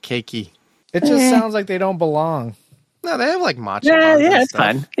cakey. It just sounds like they don't belong. No, they have like matcha. Yeah, it's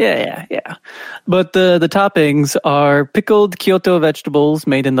fine. Yeah. But the toppings are pickled Kyoto vegetables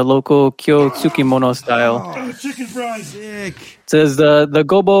made in the local Kyotsukimono style. Chicken fries. It says the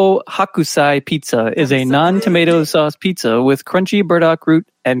Gobo Hakusai pizza is a non-tomato sauce pizza with crunchy burdock root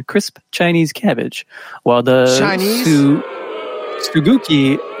and crisp Chinese cabbage, while the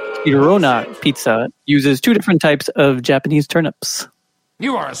Suguki Hirona pizza uses 2 different types of Japanese turnips.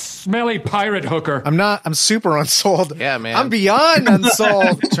 You are a smelly pirate hooker. I'm super unsold. Yeah, man. I'm beyond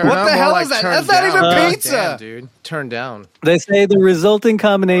unsold. What the hell is that? That's not even pizza. Damn, dude. Turn down. They say the resulting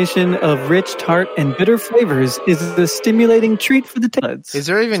combination of rich, tart, and bitter flavors is the stimulating treat for the taste buds. Is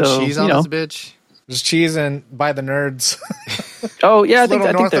there even cheese on this bitch? There's cheese and by the nerds. Oh, yeah, I It's a think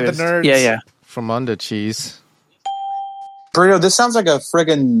little north there of is. the nerds. Yeah. From under cheese. Burrito, this sounds like a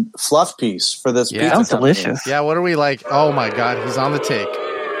friggin' fluff piece for this pizza. Sounds company. delicious. Yeah, what are we like? Oh my God, he's on the take.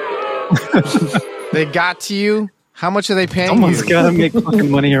 They got to you? How much are they paying Someone's you? got to make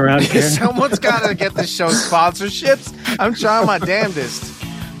fucking money around here. Someone's got to get this show sponsorships. I'm trying my damnedest.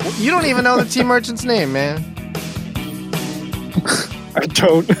 You don't even know the T Merchant's name, man. I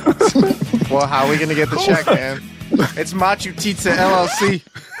don't. Well, how are we going to get the check, man? It's Machu Pizza LLC.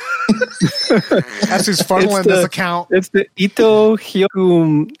 That's who's funneling this account. It's the Ito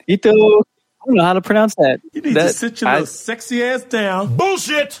Hyokum. I don't know how to pronounce that. You need to sit your little sexy ass down.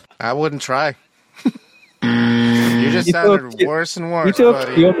 Bullshit. I wouldn't try. You just sounded worse and worse, Ito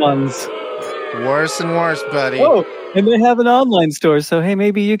buddy. Hyomans. Worse and worse, buddy. Oh, and they have an online store, so hey,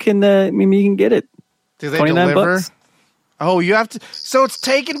 maybe you can get it. Do they 29 deliver? bucks? Oh, you have to. So it's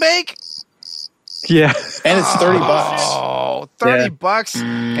take and bake? Yeah. And it's $30. Oh, $30.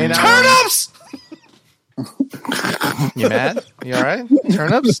 And Turnips! You mad? You all right?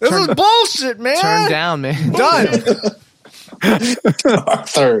 Turnips? This is bullshit, man. Turn down, man. Done.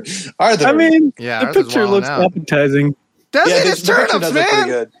 Arthur. I mean, Yeah, the ours is picture wilding looks out. appetizing. Does Yeah, it? the It's picture turnips, does look pretty man.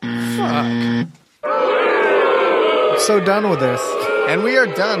 good. I'm so done with this. And we are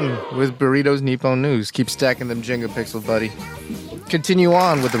done with Burritos Nippon News. Keep stacking them Jenga pixels, buddy. Continue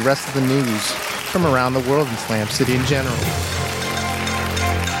on with the rest of the news from around the world and Slam City in general.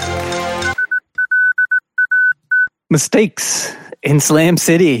 Mistakes in Slam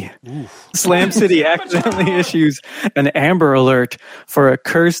City. Slam City accidentally issues an Amber Alert for a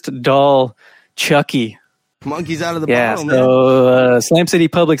cursed doll, Chucky. Monkeys out of the Yeah, bottle, man. so Slam City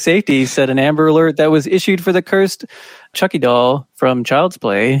Public Safety said an Amber Alert that was issued for the cursed Chucky doll from Child's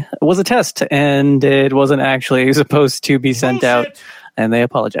Play was a test, and it wasn't actually supposed to be sent out, and they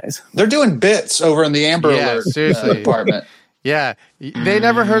apologize. They're doing bits over in the Amber Yeah, Alert seriously. department. Yeah, they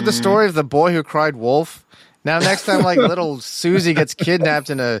never heard the story of the boy who cried wolf. Now, next time, like, little Susie gets kidnapped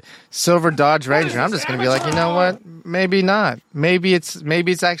in a silver Dodge Ranger, I'm just going to be like, you know what? Maybe not. Maybe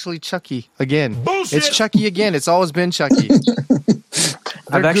it's actually Chucky again. Bullshit. It's Chucky again. It's always been Chucky.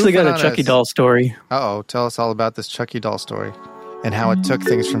 I've actually got a Chucky doll story. Uh-oh. Tell us all about this Chucky doll story and how it took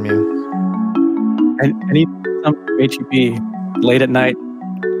things from you. I need some HEB late at night.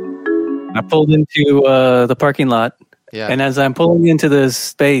 I pulled into the parking lot. Yeah. And as I'm pulling into this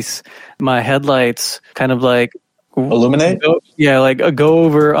space, my headlights kind of like Illuminate? go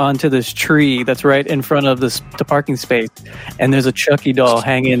over onto this tree that's right in front of the parking space, and there's a Chucky doll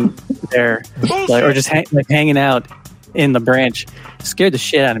hanging there, or just hanging out in the branch. It scared the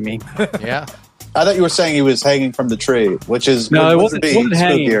shit out of me. Yeah. I thought you were saying he was hanging from the tree, which is No, it would wasn't be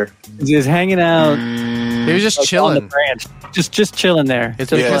hanging. spookier. He was hanging out He was just on the chilling. branch, just chilling there. It's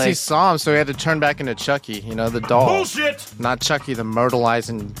Just because like- he saw him, so he had to turn back into Chucky, the doll. Bullshit. Not Chucky, the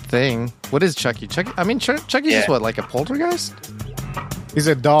myrtleizing thing. What is Chucky? Chucky's just what, like a poltergeist? He's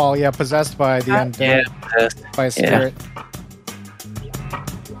a doll, possessed by the undead, by a spirit.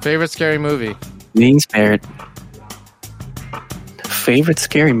 Favorite scary movie? Mean Spirit. Favorite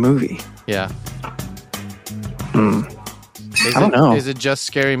scary movie? Yeah. I don't know. Is it just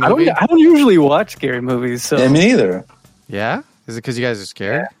scary I movie? don't usually watch scary movies, so Yeah, me neither. Yeah? Is it because you guys are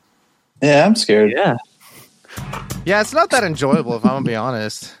scared? Yeah, I'm scared. yeah. Yeah, it's not that enjoyable, if I'm going to be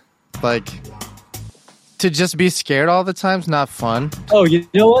honest. Like, to just be scared all the time's not fun. Oh, you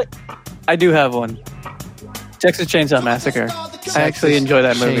know what? I do have one. Texas Chainsaw Massacre. I actually enjoy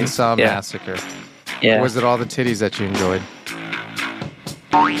that movie. Chainsaw yeah. Massacre. Yeah, Or was it all the titties that you enjoyed?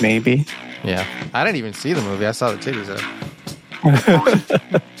 maybe. Yeah. I didn't even see the movie. I saw the titties, though.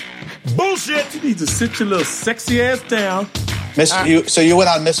 Bullshit. You need to sit your little sexy ass down. So you went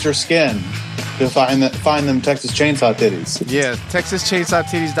on Mr. Skin to find them Texas Chainsaw titties. Yeah,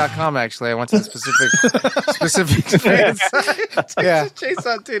 TexasChainsawTitties.com, actually. I went to the specific fan site. Yeah.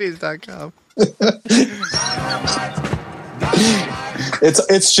 TexasChainsawTitties.com.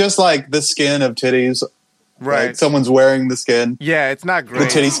 It's just like the skin of titties Right. Like someone's wearing the skin, Yeah, it's not the great.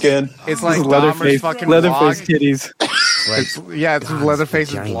 titty skin. It's like Dahmer's fucking Leatherface vlog. titties. It's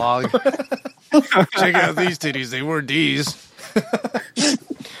Leatherface's vlog. Check out these titties. They were D's.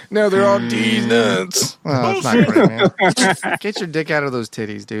 No, they're all D's nuts. Oh, it's not great, man. Get your dick out of those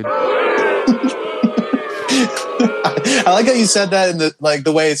titties, dude. I like how you said that in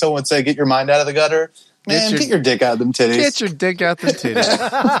the way someone would say, "Get your mind out of the gutter." Man, get your dick out of them titties. Get your dick out them titties.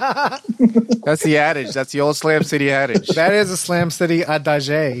 That's the adage. That's the old Slam City adage. That is a Slam City adage.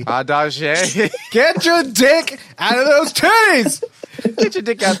 Adage. Get your dick out of those titties. Get your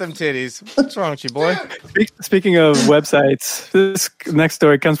dick out them titties. What's wrong with you, boy? Speaking of websites, this next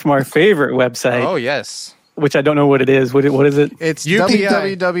story comes from our favorite website. Oh, yes. Which I don't know what it is. What is it? It's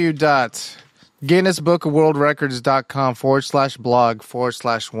UPI.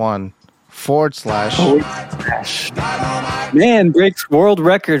 www.guinnessbookofworldrecords.com/blog/1/ Man breaks world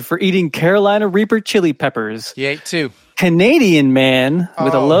record for eating Carolina Reaper chili peppers. He ate two. Canadian man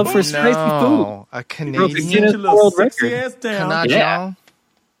with a love for spicy food. A Broke the Canadian? Guinness World Sexy Record. ass down. Canadian? Yeah.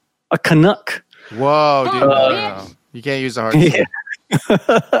 A Canuck. Whoa, dude. No. You can't use the hard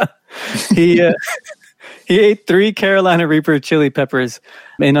Yeah. He ate 3 Carolina Reaper chili peppers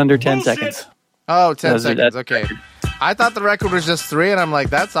in under 10 seconds. Oh, 10 Those are- seconds. that's Okay. I thought the record was just 3, and I'm like,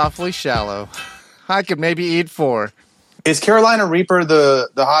 that's awfully shallow. I could maybe eat 4. Is Carolina Reaper the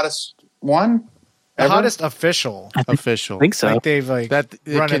hottest one? The Ever? hottest official. Official. I think so. Like they've That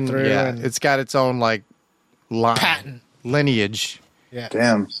it run can, it through. yeah, and it's got its own like line, patent. lineage,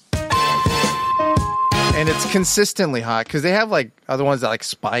 Damn. and it's consistently hot because they have like other ones that like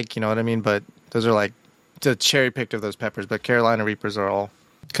spike. You know what I mean? But those are like the cherry picked of those peppers. But Carolina Reapers are all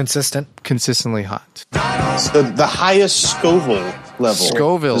Consistent. consistently hot. So the highest Scoville level.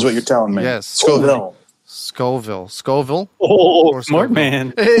 Scoville is what you're telling me. Yes. Scoville. Scoville. Oh, Or smart Scoville.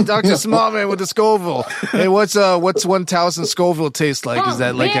 man. Hey, Dr. Smartman with the Scoville. Hey, what's 1,000 Scoville taste like? Is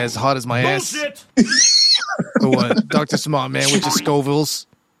that like as hot as my ass? Bullshit. Or what? Dr. Smartman with the Scovilles.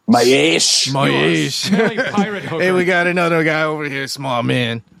 My ass. My ass. Smelly pirate hooker. Hey, we got another guy over here, smart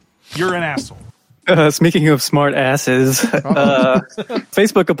man. You're an asshole. Speaking of smart asses,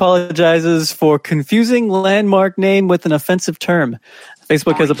 Facebook apologizes for confusing landmark name with an offensive term.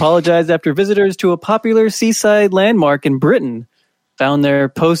 Facebook has apologized after visitors to a popular seaside landmark in Britain found their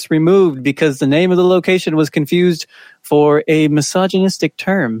post removed because the name of the location was confused for a misogynistic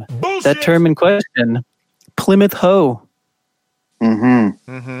term. Bullshit. That term in question, Plymouth Hoe.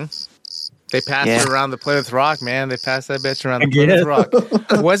 They passed Yeah. it around the Plymouth Rock, man. They passed that bitch around the Again. Plymouth Rock.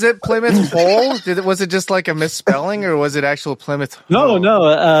 Was it Plymouth Hole? Was it just like a misspelling, or was it actual Plymouth? No, Hoe?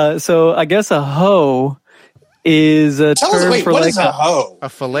 no. So I guess a hoe is a Tell us, term wait, for what like is a hoe? A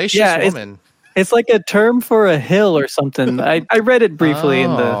fallacious Yeah, it's- woman. It's like a term for a hill or something. I read it briefly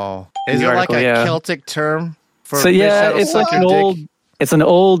in the. Oh. Is the it like article, a yeah. Celtic term for So a fish yeah, that'll it's suck like your an dick? old. It's an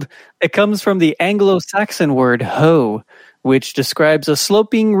old. It comes from the Anglo-Saxon word "hoe," which describes a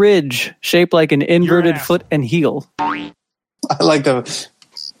sloping ridge shaped like an inverted ass. foot and heel. I like the.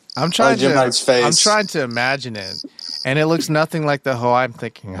 I'm trying Jim Knight's face. I'm trying to imagine it, and it looks nothing like the hoe I'm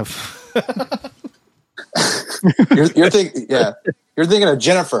thinking of. You're thinking, yeah. You're thinking of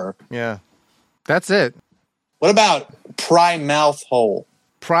Jennifer. Yeah, that's it. What about pry mouth hole?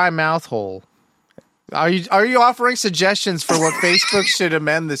 Pry mouth hole. Are you offering suggestions for what Facebook should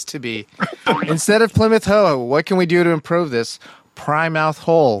amend this to be? Instead of Plymouth Hoe, what can we do to improve this? Pry mouth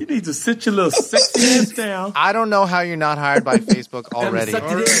hole. You need to sit your little sexy ass down. I don't know how you're not hired by Facebook already.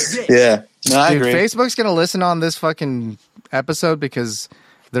 Yeah. No, I Dude, agree. Facebook's gonna listen on this fucking episode because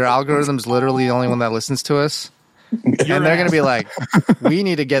their algorithm's literally the only one that listens to us. And they're going to be like, we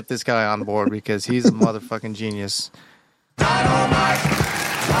need to get this guy on board because he's a motherfucking genius. They're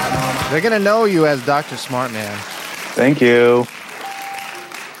going to know you as Dr. Smartman. Thank you.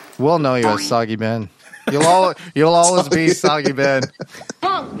 We'll know you as Soggy Ben. You'll always be Soggy Ben.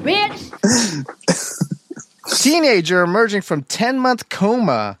 Funk, bitch. Teenager emerging from 10-month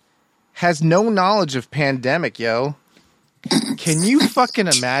coma has no knowledge of pandemic, yo. Can you fucking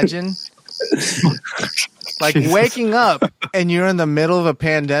imagine? Like waking up and you're in the middle of a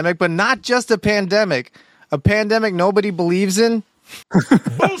pandemic, but not just a pandemic nobody believes in.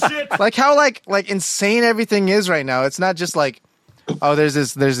 Bullshit. Like how like insane everything is right now. It's not just like, oh, there's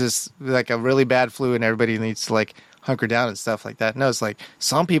this like a really bad flu and everybody needs to like hunker down and stuff like that. No, it's like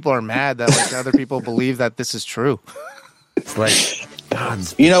some people are mad that like other people believe that this is true. It's like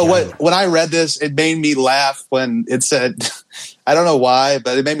You know what? When I read this, it made me laugh when it said, I don't know why,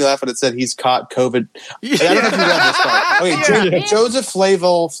 but it made me laugh when it said he's caught COVID. I don't know if you read this part. Okay, Joseph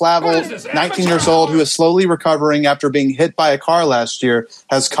Flavel, 19 years old, who is slowly recovering after being hit by a car last year,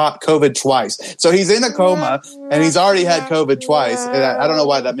 has caught COVID twice. So he's in a coma, and he's already had COVID twice. And I don't know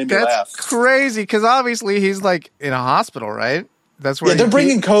why that made me laugh. That's crazy, because obviously he's like in a hospital, right? That's where they're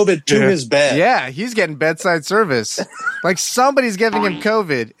bringing COVID to his bed. Yeah, he's getting bedside service. Like somebody's giving him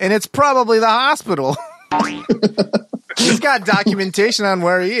COVID, and it's probably the hospital. He's got documentation on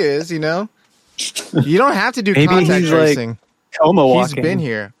where he is, you know? You don't have to do contact tracing. Like coma walking. He's been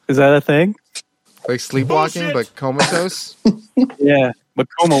here. Is that a thing? Like sleepwalking, but comatose? Yeah, but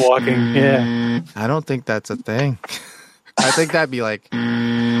coma walking, yeah. I don't think that's a thing. I think that'd be like...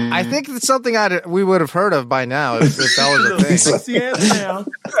 I think it's something we would have heard of by now if that was a thing.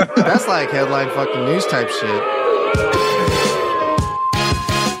 That's like headline fucking news type shit.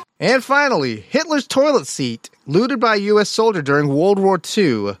 And finally, Hitler's toilet seat, looted by a U.S. soldier during World War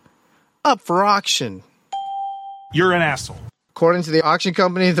II, up for auction. You're an asshole. According to the auction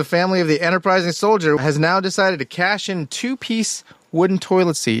company, the family of the enterprising soldier has now decided to cash in a 2-piece wooden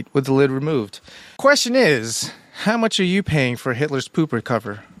toilet seat with the lid removed. Question is, how much are you paying for Hitler's pooper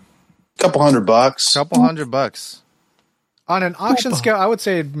cover? Couple $100. Couple $100. On an auction scale, I would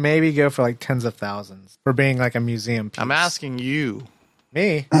say maybe go for like tens of thousands for being like a museum piece. I'm asking you.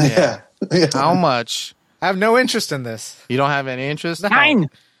 Me? Yeah. How much? I have no interest in this. You don't have any interest? 9.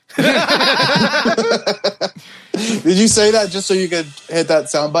 Did you say that just so you could hit that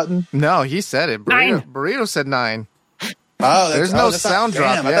sound button? No, he said it. Burrito said 9. Oh, there's no sound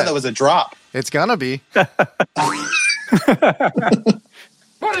drop. I thought that was a drop. It's gonna be.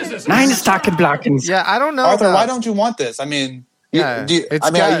 What is this? 9 stocking blockings. Yeah, I don't know. Arthur, why don't you want this? I mean, you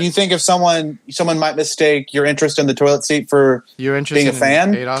think if someone might mistake your interest in the toilet seat for being a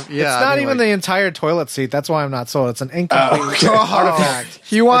fan? Yeah, it's not even the entire toilet seat. That's why I'm not sold. It's an incomplete artifact.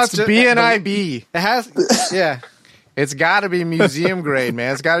 He wants BNIB. It has, yeah. It's got to be museum grade,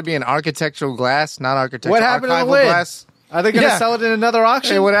 man. It's got to be an architectural glass, not architectural. What happened to the lid? Glass. Are they going to sell it in another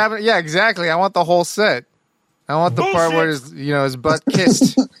auction? Hey, what happened? Yeah, exactly. I want the whole set. I want the part where his butt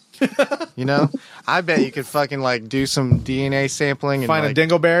kissed. You know, I bet you could fucking like do some DNA sampling and find like, a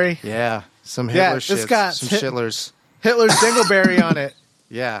dingleberry. Yeah, some Hitler shit. Some Shitlers. Hitler's dingleberry on it.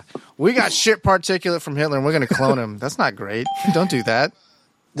 Yeah, we got shit particulate from Hitler, and we're gonna clone him. That's not great. Don't do that.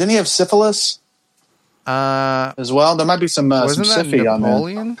 Didn't he have syphilis? As well, there might be some syphilis on there.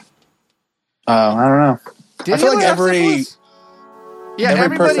 Napoleon? I don't know. Did I feel like every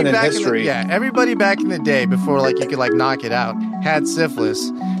person in history. Everybody back in the day before like you could like knock it out had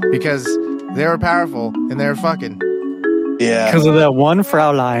syphilis because they were powerful and they were fucking. Yeah. Because of that one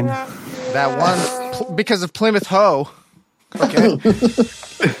Fraulein. That one because of Plymouth Hoe. Okay.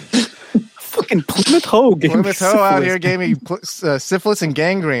 Fucking Plymouth Hoe gave Plymouth Hoe out here gave me syphilis and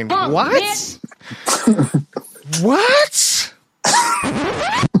gangrene. What? What?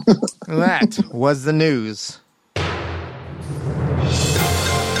 That was the news.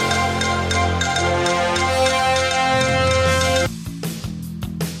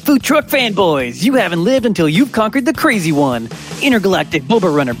 Food truck fanboys, you haven't lived until you've conquered the crazy one. Intergalactic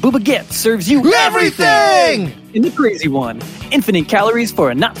Boba Runner Booba Get serves you everything in the crazy one. Infinite calories for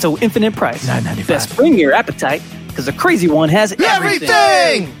a not so infinite price. $9.95. Best bring your appetite because the crazy one has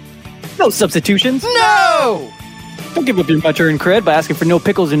everything. No substitutions. No. Don't give up your much-earned cred by asking for no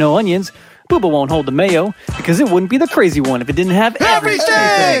pickles or no onions. Booba won't hold the mayo because it wouldn't be the crazy one if it didn't have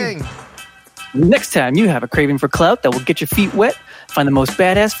everything. Next time you have a craving for clout that will get your feet wet, find the most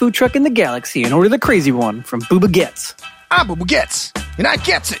badass food truck in the galaxy and order the crazy one from Booba Gets. I'm Booba Gets, and I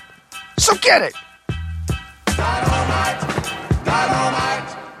gets it. So get it.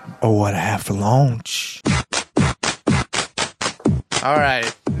 Oh, what I have for lunch. All right,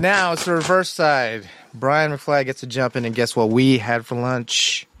 now it's the reverse side. Brian McFly gets to jump in and guess what we had for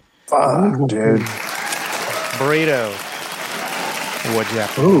lunch. Fuck, dude. Burrito. What'd you have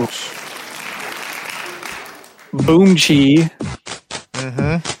for lunch? Boom chi.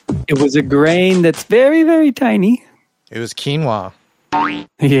 Mm-hmm. It was a grain that's very, very tiny. It was quinoa.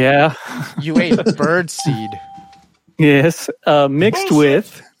 Yeah. You ate bird seed. Yes. Mixed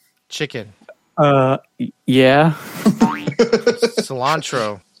with chicken. Yeah.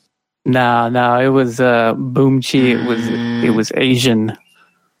 Cilantro. No. It was boom chi. It was Asian.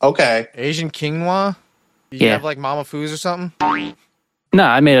 Okay. Asian quinoa. You have like Mama Foo's or something. No,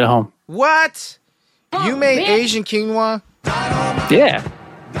 I made it at home. What? You made Asian quinoa? Yeah.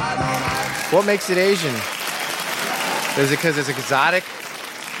 What makes it Asian? Is it because it's exotic?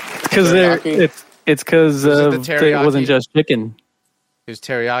 It's because it wasn't just chicken. It was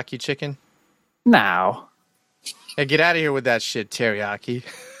teriyaki chicken. No. Hey, get out of here with that shit, teriyaki.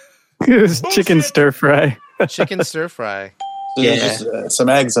 It was chicken stir fry. Chicken stir fry. There's some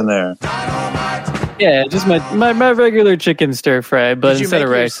eggs in there. Yeah, just my regular chicken stir fry, but Did you instead of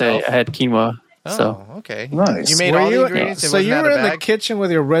make it rice, I yourself? had quinoa. Oh, So, okay. Nice. You made Were all the you- ingredients. So you were in the kitchen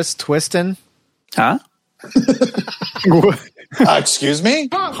with your wrist twisting? huh? Excuse me?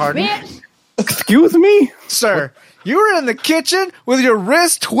 Pardon? Excuse me? Sir, you were in the kitchen with your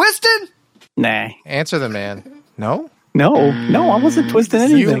wrist twisting? Nah. Answer the man. No, No, I wasn't twisting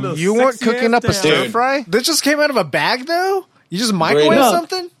anything. you weren't Sexy cooking up a ass stir Dude. fry. This just came out of a bag, though? You just microwaved No.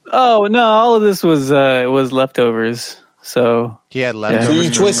 something? Oh no, all of this was leftovers. So He had So leftovers.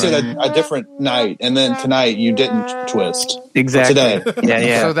 you twisted a different night, and then tonight you didn't twist. exactly. Today.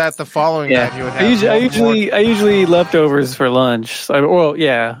 Yeah. So that the following night you would have. I more- usually eat leftovers for lunch. So I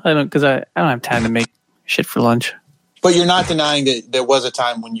don't because I don't have time to make shit for lunch. But you're not denying that there was a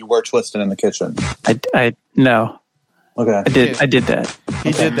time when you were twisting in the kitchen. I no, Okay. I did that.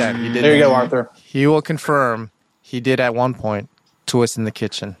 He did that. He did. There you that. go, Arthur. He will confirm he did at one point twist in the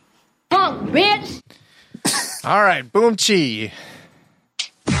kitchen. Funk, bitch. All right, Boom Chi.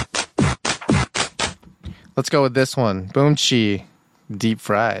 Let's go with this one. Boom Chi, deep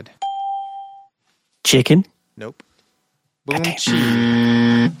fried. Chicken. Nope. Boom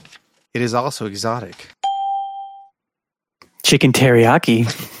Chi. It is also exotic. Chicken teriyaki.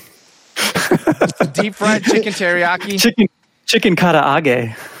 Deep fried chicken teriyaki. Chicken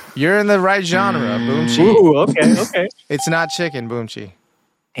karaage. You're in the right genre, Boom Chi. Ooh, okay. It's not chicken, Boom Chi.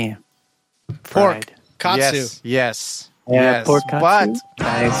 Damn. Pork. Fried. Katsu. Yes. Yeah, Yes. pork katsu. But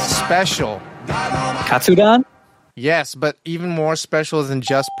Nice. special. Katsudon. Yes, but even more special than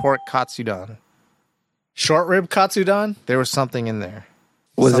just pork katsudon. Short rib katsudon? There was something in there.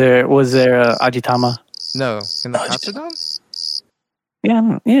 Was there ajitama? No, in the katsudon?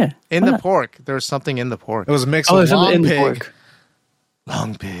 Yeah. In Why the not? pork. There was something in the pork. It was mixed Oh, with there's something long in the pig. pork.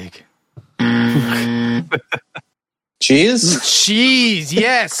 Long pig. Cheese? Cheese,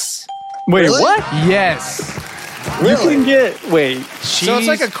 yes. Wait, Really? what? Yes. You can get wait. So it's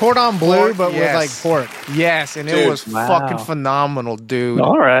like a cordon bleu, pork, but yes. with like pork. Yes, and it Dude, was wow. fucking phenomenal, dude.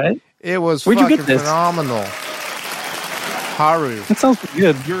 All right. It was Where'd you fucking get this? phenomenal. Haru. That sounds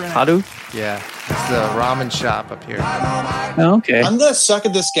good. Hadu. Yeah, it's the ramen shop up here. Oh, okay. I'm going to suck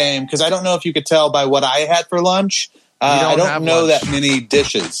at this game because I don't know if you could tell by what I had for lunch. don't I have don't know lunch. that many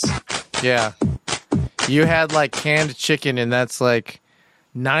dishes. Yeah. You had like canned chicken, and that's like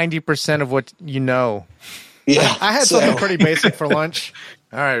 90% of what you know. Yeah. I had so- something pretty basic for lunch.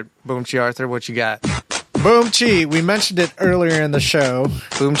 All right, Boom Chi Arthur, what you got? Boom Chi. We mentioned it earlier in the show.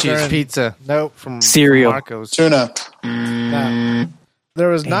 Boom Chi's During- pizza Nope. from Cereal. Marco's. Tuna. No. There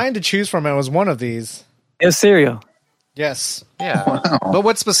was 9 to choose from. It was one of these. Yeah, cereal. Yes. Yeah. But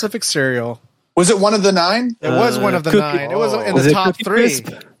what specific cereal? Was it one of the 9? It was one of the Cookie- 9. It was in Was the it top Cookie 3. Crisp?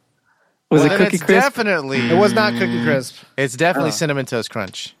 Was Then it Cookie it's Crisp? definitely It was not Cookie Crisp. it's definitely Cinnamon Toast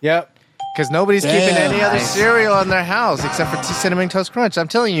Crunch. Yep. Because nobody's keeping Damn. any other cereal in their house except for Cinnamon Toast Crunch. I'm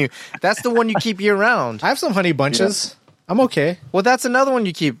telling you, that's the one you keep year round. I have some honey bunches. I'm okay. Well, that's another one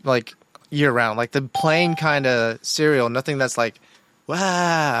you keep like year round, like the plain kind of cereal. Nothing that's like,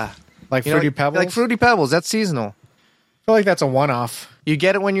 wow, Like You know, Fruity Pebbles. Like Fruity Pebbles. That's seasonal. I feel like that's a one-off. You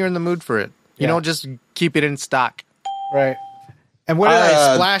get it when you're in the mood for it. You Yeah. don't just keep it in stock. Right. And what did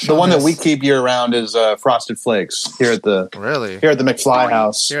I splash The on one this? that we keep year round is Frosted Flakes here at the Really? McFly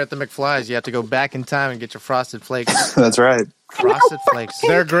house. Here at the McFly's, you have to go back in time and get your Frosted Flakes. That's right. Frosted Flakes.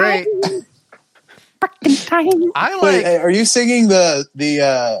 They're great. I Wait, like. are you singing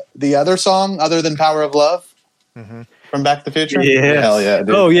the other song other than Power of Love from Back to the Future? Yeah. Hell yeah, dude.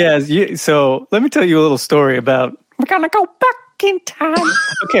 Oh, yes. So let me tell you a little story about. We're gonna go back in time.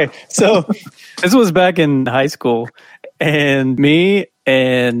 Okay, so this was back in high school, and me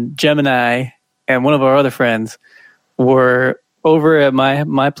and Gemini and one of our other friends were over at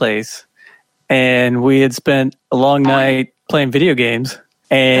my place, and we had spent a long night playing video games,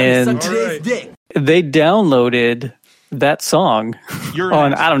 and they downloaded that song You're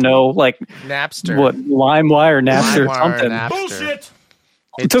on, I don't know, like Napster. what, LimeWire, Napster, LimeWire, something. Napster. Bullshit.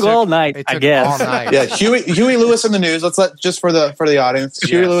 It took all night, It I took guess. all night. Yeah, Huey Lewis in the news. Let's let just for the audience.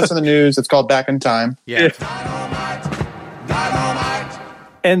 Huey Yes. Lewis in the news. It's called Back in Time. Yeah.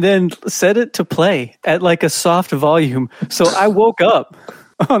 And then set it to play at like a soft volume. So I woke up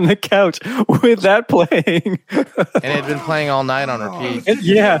on the couch with that playing. And it had been playing all night on repeat.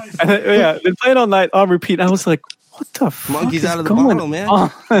 Yeah, been playing all night on repeat. I was like, "What the fuck Monkeys is out of the going bottle, man."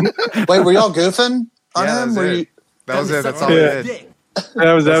 on?" Wait, were y'all goofing on Yeah, him? that Were was you, it. That was it. That's all Yeah. we did.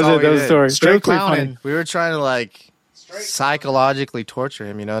 That was That's all it. we That was did. the story. Straight It was pretty clowning. funny. We were trying to like psychologically torture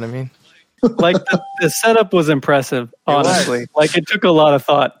him. You know what I mean? Like the setup was impressive, honestly. Like it took a lot of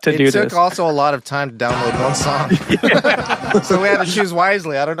thought to do this. It took also a lot of time to download one song. So we had to choose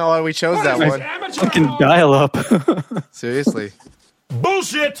wisely. I don't know why we chose that one. Fucking dial up. Seriously.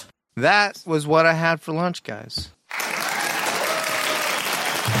 Bullshit! That was what I had for lunch, guys.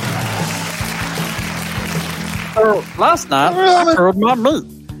 Last night, I curled my meat.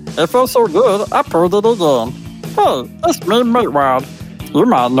 It felt so good, I pulled it again. Hey, it's me, Meatwad. You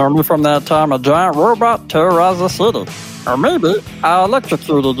might know me from that time a giant robot terrorized the city. Or maybe I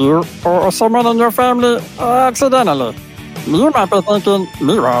electrocuted you or someone in your family accidentally. You might be thinking,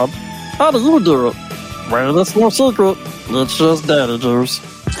 Meatwad, how do you do it? Well, it's no secret. It's just daddy juice.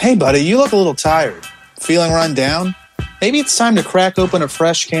 Hey, buddy, you look a little tired. Feeling run down? Maybe it's time to crack open a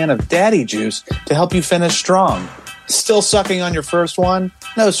fresh can of daddy juice to help you finish strong. Still sucking on your first one?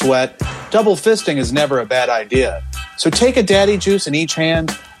 No sweat. Double fisting is never a bad idea. So take a daddy juice in each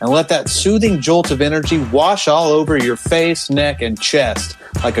hand and let that soothing jolt of energy wash all over your face, neck, and chest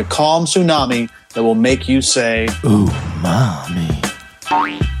like a calm tsunami that will make you say, "Ooh, mommy."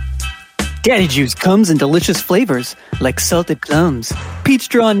 Daddy juice comes in delicious flavors like salted plums, peach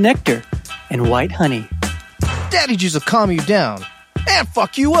drawn nectar, and white honey. Daddy juice will calm you down and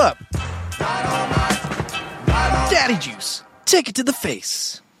fuck you up. Daddy juice, take it to the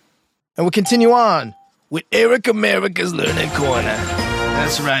face. And we'll continue on with Eric America's Learning Corner.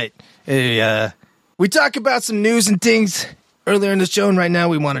 That's right. We talk about some news and things earlier in the show, and right now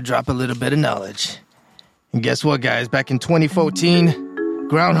we want to drop a little bit of knowledge. And guess what, guys? Back in 2014,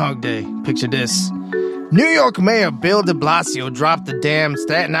 Groundhog Day. Picture this. New York Mayor Bill de Blasio dropped the damn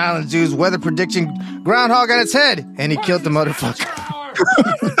Staten Island Zoo's weather prediction groundhog on its head, and he killed the motherfucker.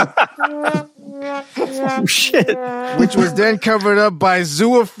 Oh, shit. Which was then covered up by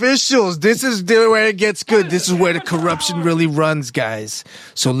zoo officials. This is where it gets good. This is where the corruption really runs, guys.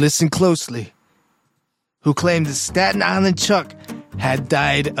 So listen closely. Who claimed the Staten Island Chuck had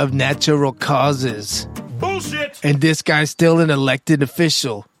died of natural causes. Bullshit! And this guy's still an elected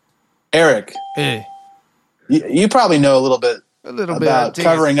official. Eric, Eh. you probably know a little bit about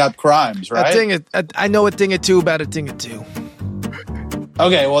covering up crimes, right? I know a thing or two about a thing or two.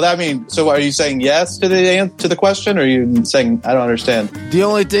 Okay, well, so are you saying yes to the question, or are you saying I don't understand? The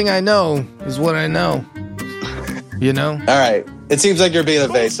only thing I know is what I know. You know? All right. It seems like you're being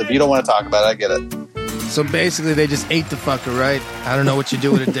evasive. You don't want to talk about it. I get it. So basically, they just ate the fucker, right? I don't know what you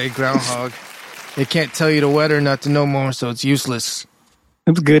do with a dead groundhog. It can't tell you the weather, not to know more, so it's useless.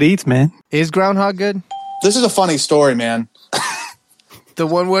 It was good eats, man. Is groundhog good? This is a funny story, man. The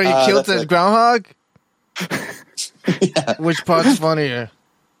one where you killed the groundhog? Yeah. Which part's funnier?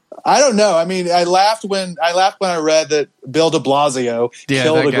 I don't know. I mean, I laughed when I read that Bill de Blasio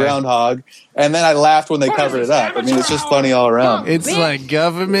killed a groundhog, and then I laughed when they covered it up. I mean, it's just funny all around. It's like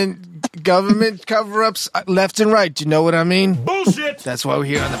government cover-ups left and right. Do you know what I mean? Bullshit! That's why we're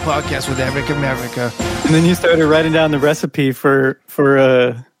here on the podcast with Eric America. And then you started writing down the recipe for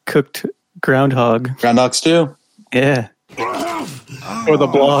cooked groundhog. Groundhog stew. Yeah. Or the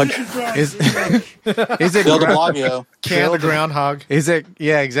blog. Is it Bill de Blasio. Canned groundhog. Is it?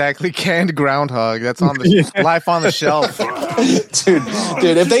 Yeah, exactly. Canned groundhog. That's on the life on the shelf.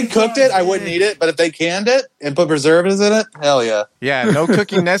 Dude, if they cooked it, I wouldn't eat it. But if they canned it and put preservatives in it, hell yeah. Yeah, no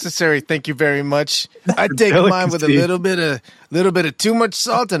cooking necessary. Thank you very much. I take mine with a little bit of too much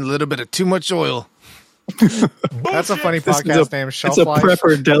salt and a little bit of too much oil. That's a funny podcast name. Shelf Life. It's a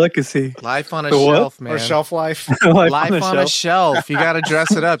prepper delicacy. Life on a shelf, man. Or Shelf Life. Life on a shelf. You got to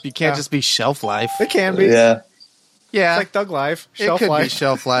dress it up. You can't just be shelf life. It can be. Yeah. Yeah. It's like Thug Life. Shelf Life. Be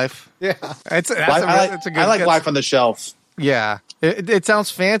shelf life. Yeah. It's a good. I like Life on the Shelf. Yeah. It sounds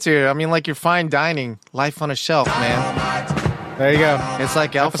fancier. I mean, like you're fine dining. Life on a shelf, man. There you go. It's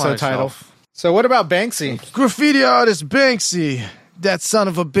like Elf on a shelf. So what about Banksy? Graffiti artist Banksy. That son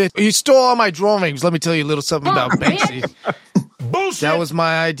of a bitch. He stole all my drawings. Let me tell you a little something about Banksy. Bullshit! That was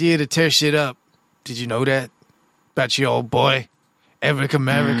my idea to tear shit up. Did you know that? About your old boy, Eric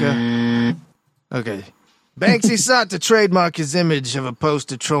America. Okay. Banksy sought to trademark his image of a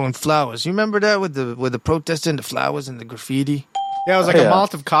poster throwing flowers. You remember that with the protest and the flowers and the graffiti? Yeah, it was like a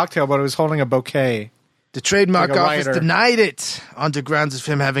Molotov cocktail, but it was holding a bouquet. The trademark like office denied it on the grounds of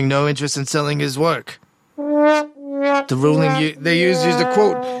him having no interest in selling his work. The ruling they used a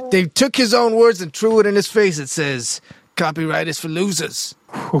quote. They took his own words and threw it in his face. It says, "Copyright is for losers."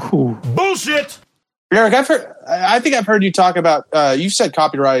 Bullshit! Eric, I think I've heard you talk about. You said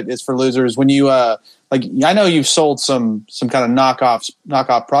copyright is for losers when you I know you've sold some kind of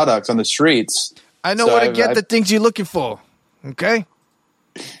knockoff products on the streets. I know where to get the things you're looking for. Okay.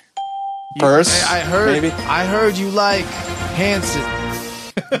 purse. I heard. Maybe. I heard you like Hanson.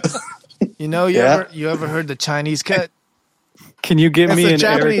 You ever heard the Chinese cut? Can you give me an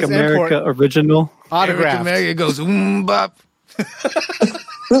Japanese Eric America import. original? Autograph. Eric America goes bop.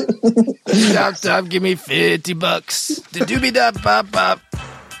 Top, give me $50. The doobie dop bop bop.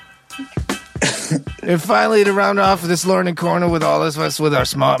 And finally, to round off this learning corner with all of us with our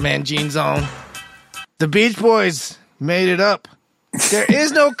smart man jeans on, the Beach Boys made it up. There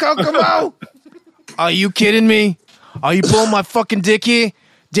is no Kokomo. Are you kidding me? Are you pulling my fucking dick here?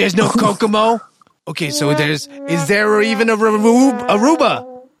 There's no Kokomo. Okay, so is there even a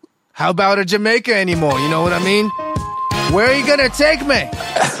Aruba? How about a Jamaica anymore? You know what I mean? Where are you gonna take me?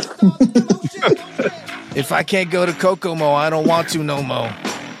 If I can't go to Kokomo, I don't want to no more.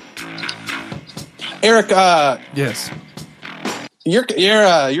 Eric, Yes.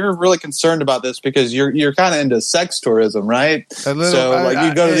 you're really concerned about this because you're kind of into sex tourism, right? A little, so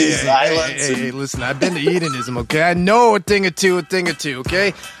you go to these islands. Hey, listen, I've been to hedonism, okay? I know a thing or two,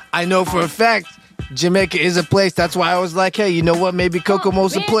 okay? I know for a fact Jamaica is a place. That's why I was like, hey, you know what? Maybe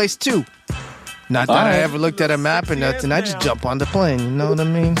Kokomo's a place too. Not that I ever looked at a map or nothing. I just jump on the plane. You know what I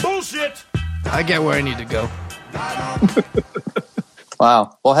mean? Bullshit! I get where I need to go.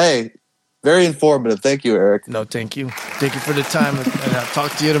 Wow. Well, hey, very informative. Thank you, Eric. No, thank you. Thank you for the time, and I'll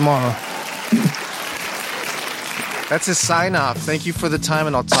talk to you tomorrow. That's his sign off. Thank you for the time,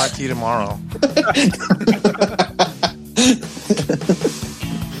 and I'll talk to you tomorrow.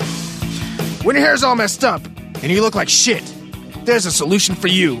 When your hair's all messed up and you look like shit, there's a solution for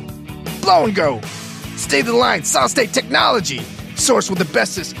you. Blow and Go. State-of-the-line solid-state technology. Sourced with the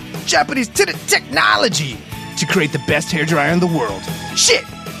bestest Japanese technology to create the best hairdryer in the world. Shit!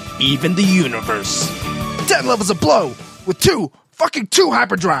 Even the universe. 10 levels of blow with two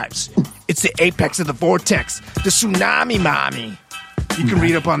hyperdrives. It's the apex of the vortex, the tsunami mommy. You can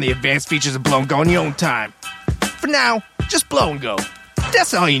read up on the advanced features of Blow and Go in your own time. For now, just Blow and Go.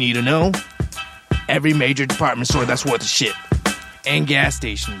 That's all you need to know. Every major department store that's worth a shit. And gas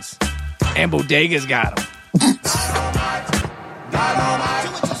stations. And bodegas got them.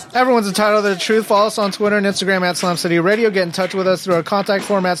 Everyone's entitled to the truth. Follow us on Twitter and Instagram at Slam City Radio. Get in touch with us through our contact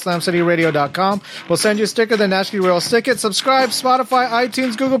form at slamcityradio.com. We'll send you a sticker, then ask you to stick it. Subscribe, Spotify,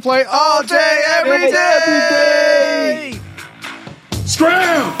 iTunes, Google Play, all day, every day.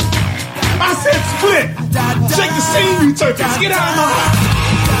 Scram! I said split! Shake the scene, you turkeys! Get out of my house!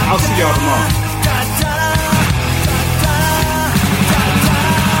 I'll see y'all tomorrow.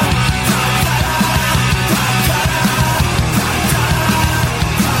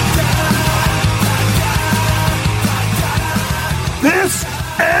 This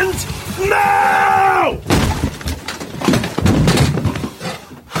ends now!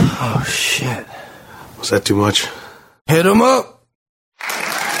 Oh, shit. Was that too much? Hit him up!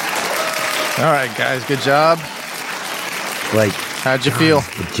 All right, guys, good job. Like, how'd you feel?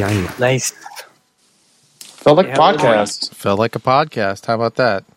 Vagina. Nice. Felt like a podcast. Felt like a podcast. How about that?